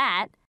know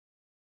that.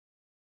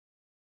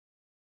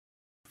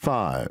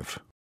 5.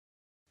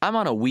 I'm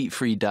on a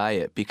wheat-free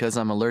diet because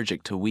I'm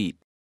allergic to wheat.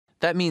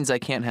 That means I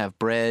can't have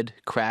bread,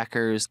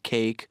 crackers,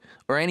 cake,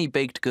 or any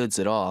baked goods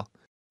at all.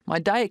 My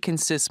diet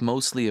consists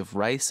mostly of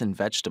rice and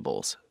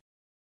vegetables.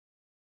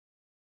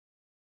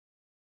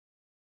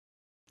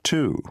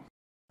 2.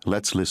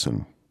 Let's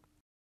listen.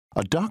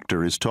 A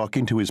doctor is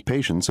talking to his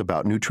patients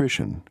about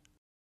nutrition.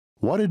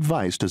 What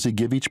advice does he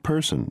give each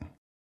person?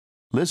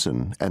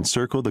 Listen and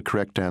circle the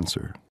correct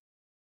answer.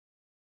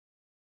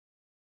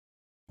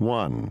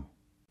 1.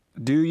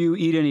 Do you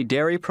eat any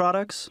dairy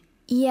products?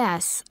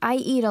 Yes, I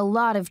eat a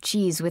lot of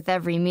cheese with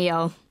every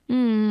meal.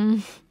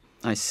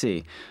 I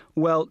see.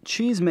 Well,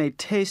 cheese may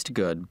taste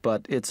good,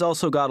 but it's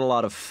also got a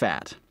lot of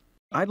fat.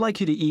 I'd like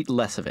you to eat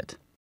less of it.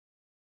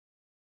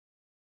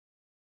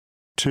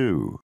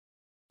 2.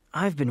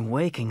 I've been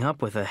waking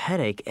up with a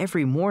headache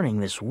every morning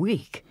this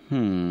week.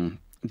 Do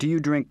you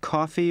drink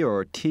coffee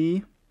or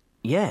tea?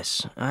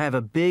 Yes, I have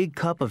a big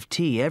cup of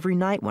tea every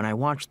night when I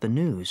watch the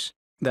news.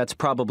 That's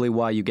probably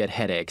why you get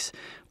headaches.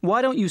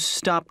 Why don't you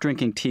stop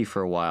drinking tea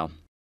for a while?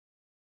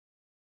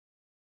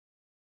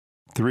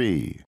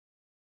 3.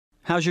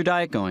 How's your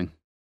diet going?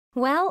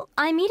 Well,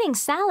 I'm eating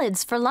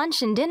salads for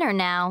lunch and dinner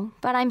now,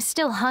 but I'm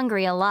still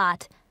hungry a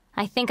lot.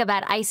 I think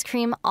about ice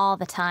cream all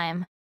the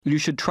time. You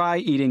should try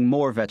eating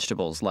more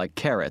vegetables like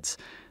carrots.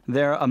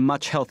 They're a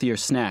much healthier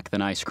snack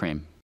than ice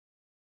cream.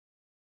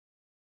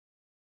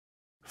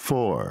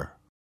 4.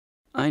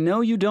 I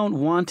know you don't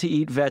want to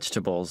eat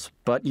vegetables,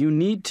 but you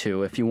need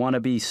to if you want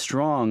to be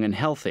strong and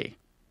healthy.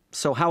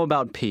 So how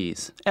about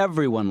peas?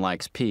 Everyone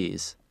likes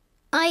peas.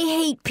 I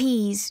hate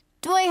peas.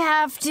 Do I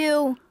have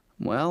to?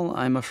 Well,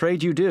 I'm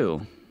afraid you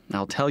do.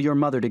 I'll tell your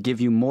mother to give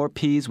you more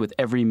peas with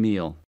every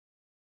meal.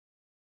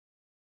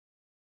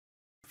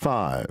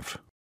 5.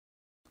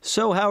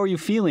 So how are you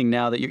feeling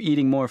now that you're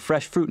eating more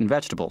fresh fruit and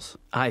vegetables?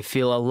 I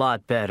feel a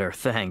lot better,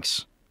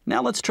 thanks.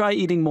 Now let's try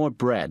eating more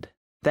bread.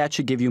 That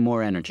should give you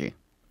more energy.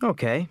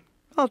 Okay,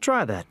 I'll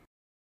try that.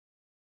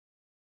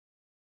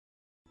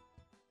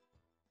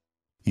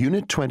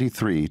 Unit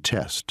 23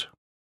 test.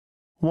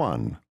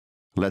 1.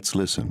 Let's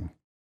listen.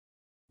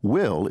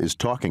 Will is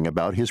talking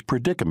about his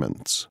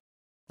predicaments.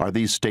 Are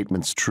these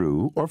statements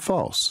true or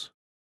false?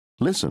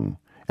 Listen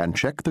and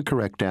check the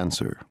correct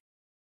answer.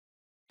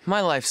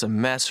 My life's a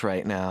mess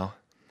right now.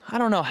 I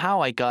don't know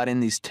how I got in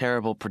these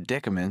terrible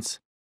predicaments.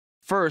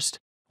 First,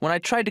 when I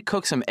tried to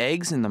cook some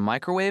eggs in the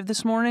microwave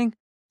this morning,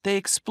 they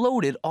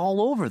exploded all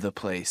over the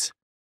place.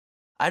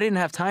 I didn't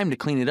have time to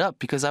clean it up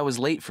because I was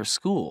late for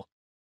school.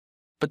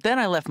 But then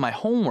I left my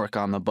homework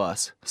on the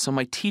bus, so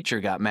my teacher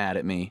got mad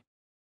at me.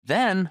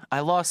 Then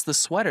I lost the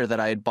sweater that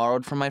I had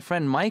borrowed from my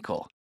friend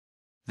Michael.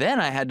 Then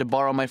I had to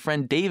borrow my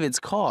friend David's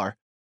car,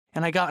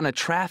 and I got in a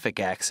traffic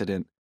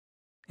accident.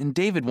 And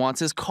David wants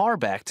his car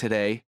back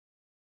today.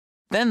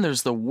 Then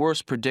there's the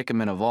worst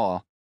predicament of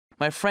all.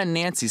 My friend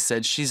Nancy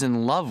said she's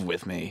in love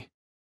with me.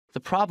 The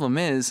problem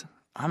is,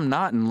 I'm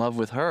not in love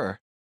with her.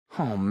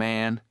 Oh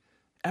man,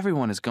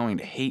 everyone is going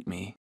to hate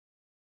me.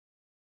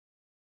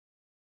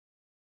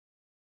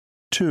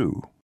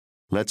 2.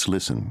 Let's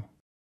listen.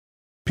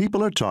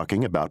 People are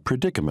talking about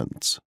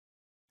predicaments.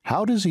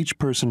 How does each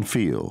person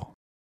feel?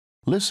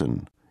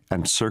 Listen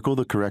and circle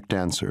the correct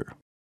answer.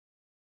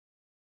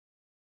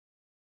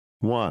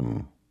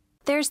 1.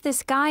 There's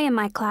this guy in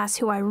my class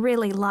who I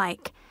really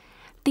like.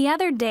 The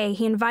other day,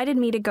 he invited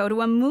me to go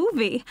to a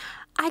movie.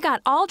 I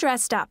got all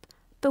dressed up,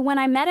 but when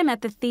I met him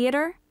at the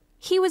theater,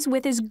 he was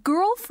with his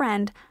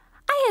girlfriend.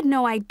 I had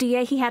no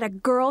idea he had a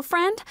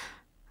girlfriend.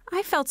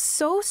 I felt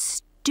so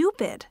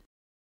stupid.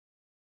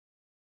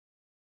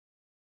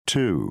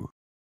 2.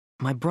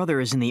 My brother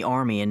is in the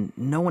Army and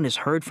no one has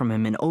heard from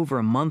him in over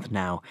a month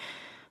now.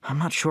 I'm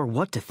not sure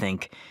what to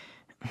think.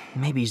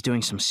 Maybe he's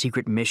doing some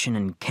secret mission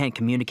and can't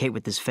communicate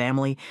with his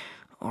family.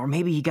 Or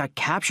maybe he got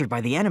captured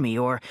by the enemy,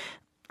 or...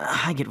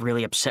 I get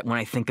really upset when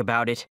I think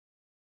about it.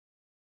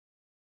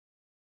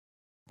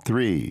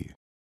 3.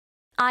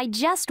 I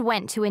just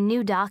went to a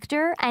new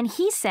doctor and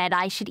he said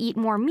I should eat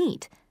more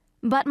meat.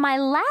 But my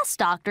last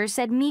doctor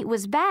said meat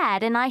was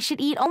bad and I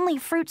should eat only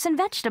fruits and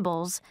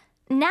vegetables.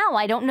 Now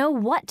I don't know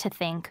what to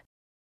think.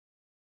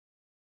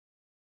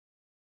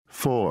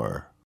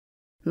 4.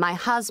 My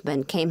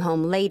husband came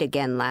home late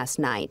again last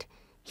night.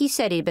 He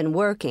said he'd been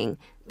working,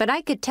 but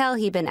I could tell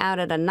he'd been out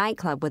at a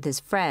nightclub with his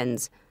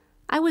friends.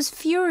 I was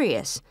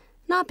furious,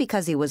 not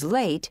because he was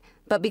late,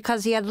 but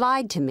because he had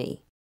lied to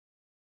me.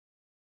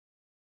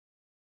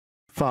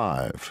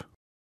 5.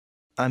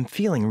 I'm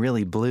feeling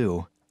really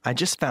blue. I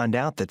just found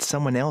out that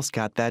someone else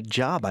got that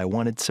job I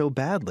wanted so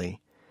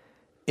badly.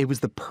 It was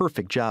the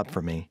perfect job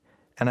for me,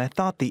 and I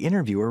thought the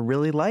interviewer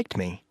really liked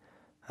me.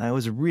 I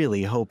was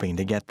really hoping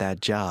to get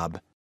that job.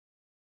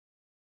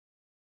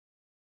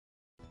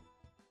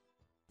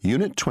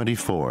 Unit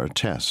 24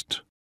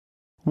 test.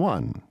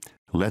 1.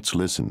 Let's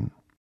listen.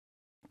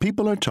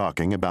 People are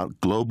talking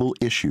about global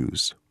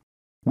issues.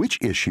 Which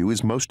issue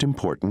is most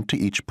important to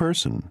each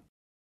person?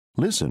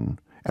 Listen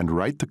and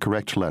write the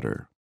correct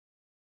letter.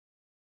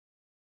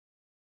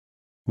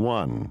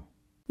 1.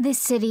 This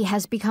city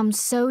has become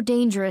so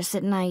dangerous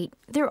at night.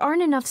 There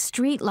aren't enough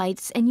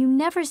streetlights and you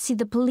never see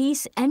the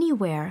police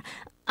anywhere.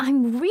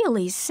 I'm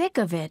really sick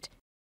of it.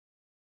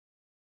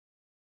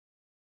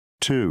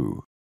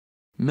 2.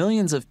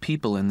 Millions of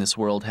people in this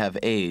world have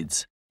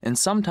AIDS, and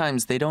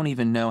sometimes they don't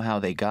even know how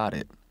they got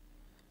it.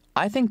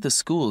 I think the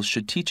schools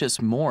should teach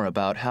us more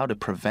about how to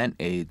prevent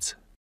AIDS.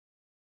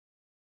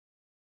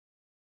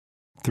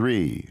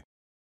 3.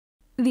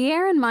 The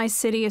air in my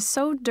city is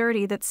so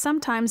dirty that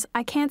sometimes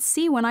I can't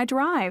see when I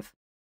drive.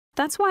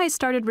 That's why I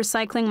started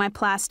recycling my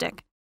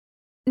plastic.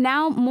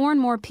 Now more and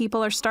more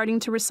people are starting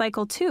to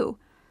recycle too,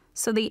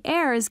 so the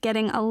air is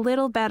getting a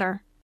little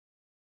better.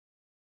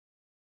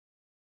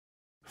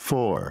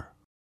 4.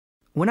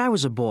 When I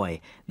was a boy,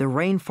 the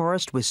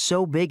rainforest was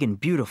so big and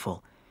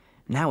beautiful.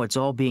 Now it's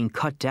all being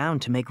cut down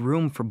to make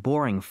room for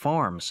boring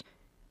farms.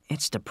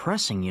 It's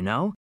depressing, you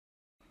know?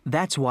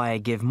 That's why I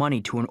give money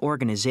to an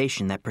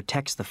organization that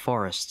protects the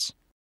forests.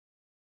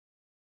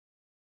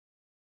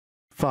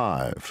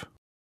 5.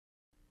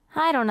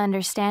 I don't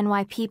understand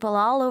why people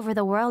all over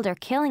the world are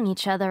killing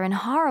each other in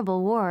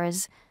horrible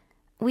wars.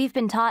 We've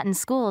been taught in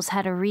schools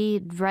how to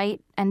read,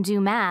 write, and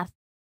do math,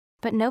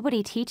 but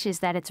nobody teaches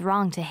that it's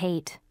wrong to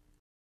hate.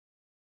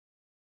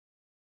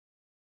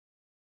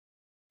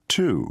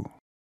 2.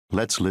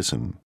 Let's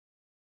listen.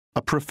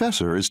 A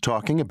professor is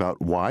talking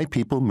about why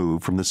people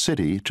move from the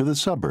city to the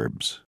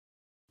suburbs.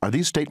 Are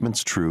these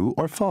statements true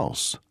or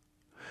false?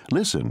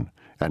 Listen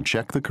and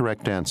check the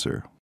correct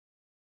answer.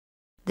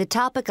 The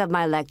topic of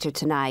my lecture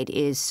tonight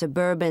is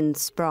suburban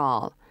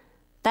sprawl.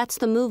 That's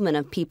the movement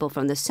of people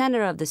from the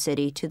center of the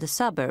city to the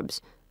suburbs,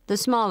 the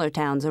smaller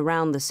towns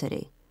around the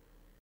city.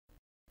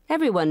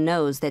 Everyone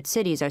knows that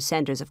cities are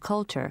centers of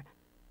culture.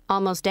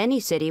 Almost any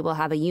city will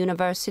have a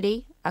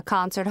university, a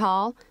concert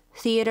hall,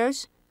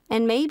 theaters,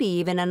 and maybe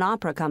even an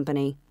opera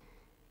company.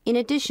 In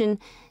addition,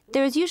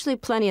 there is usually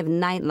plenty of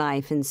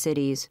nightlife in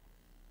cities.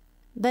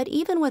 But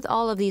even with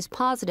all of these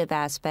positive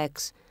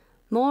aspects,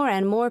 more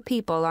and more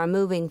people are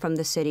moving from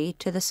the city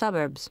to the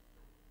suburbs.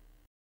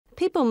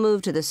 People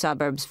move to the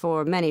suburbs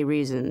for many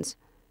reasons.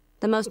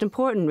 The most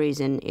important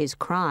reason is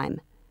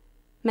crime.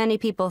 Many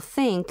people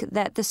think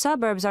that the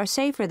suburbs are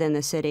safer than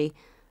the city.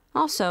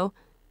 Also,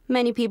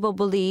 many people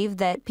believe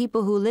that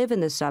people who live in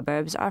the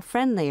suburbs are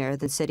friendlier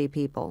than city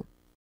people.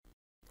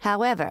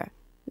 However,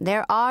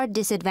 there are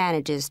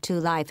disadvantages to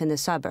life in the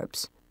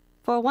suburbs.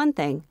 For one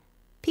thing,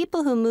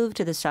 people who move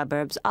to the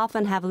suburbs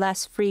often have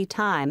less free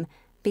time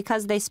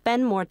because they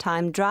spend more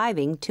time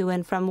driving to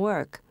and from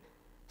work.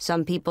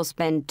 Some people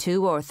spend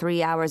 2 or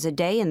 3 hours a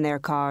day in their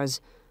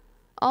cars.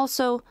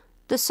 Also,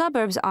 the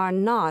suburbs are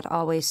not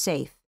always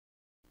safe.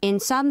 In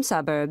some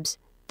suburbs,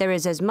 there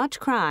is as much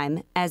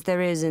crime as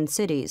there is in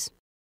cities.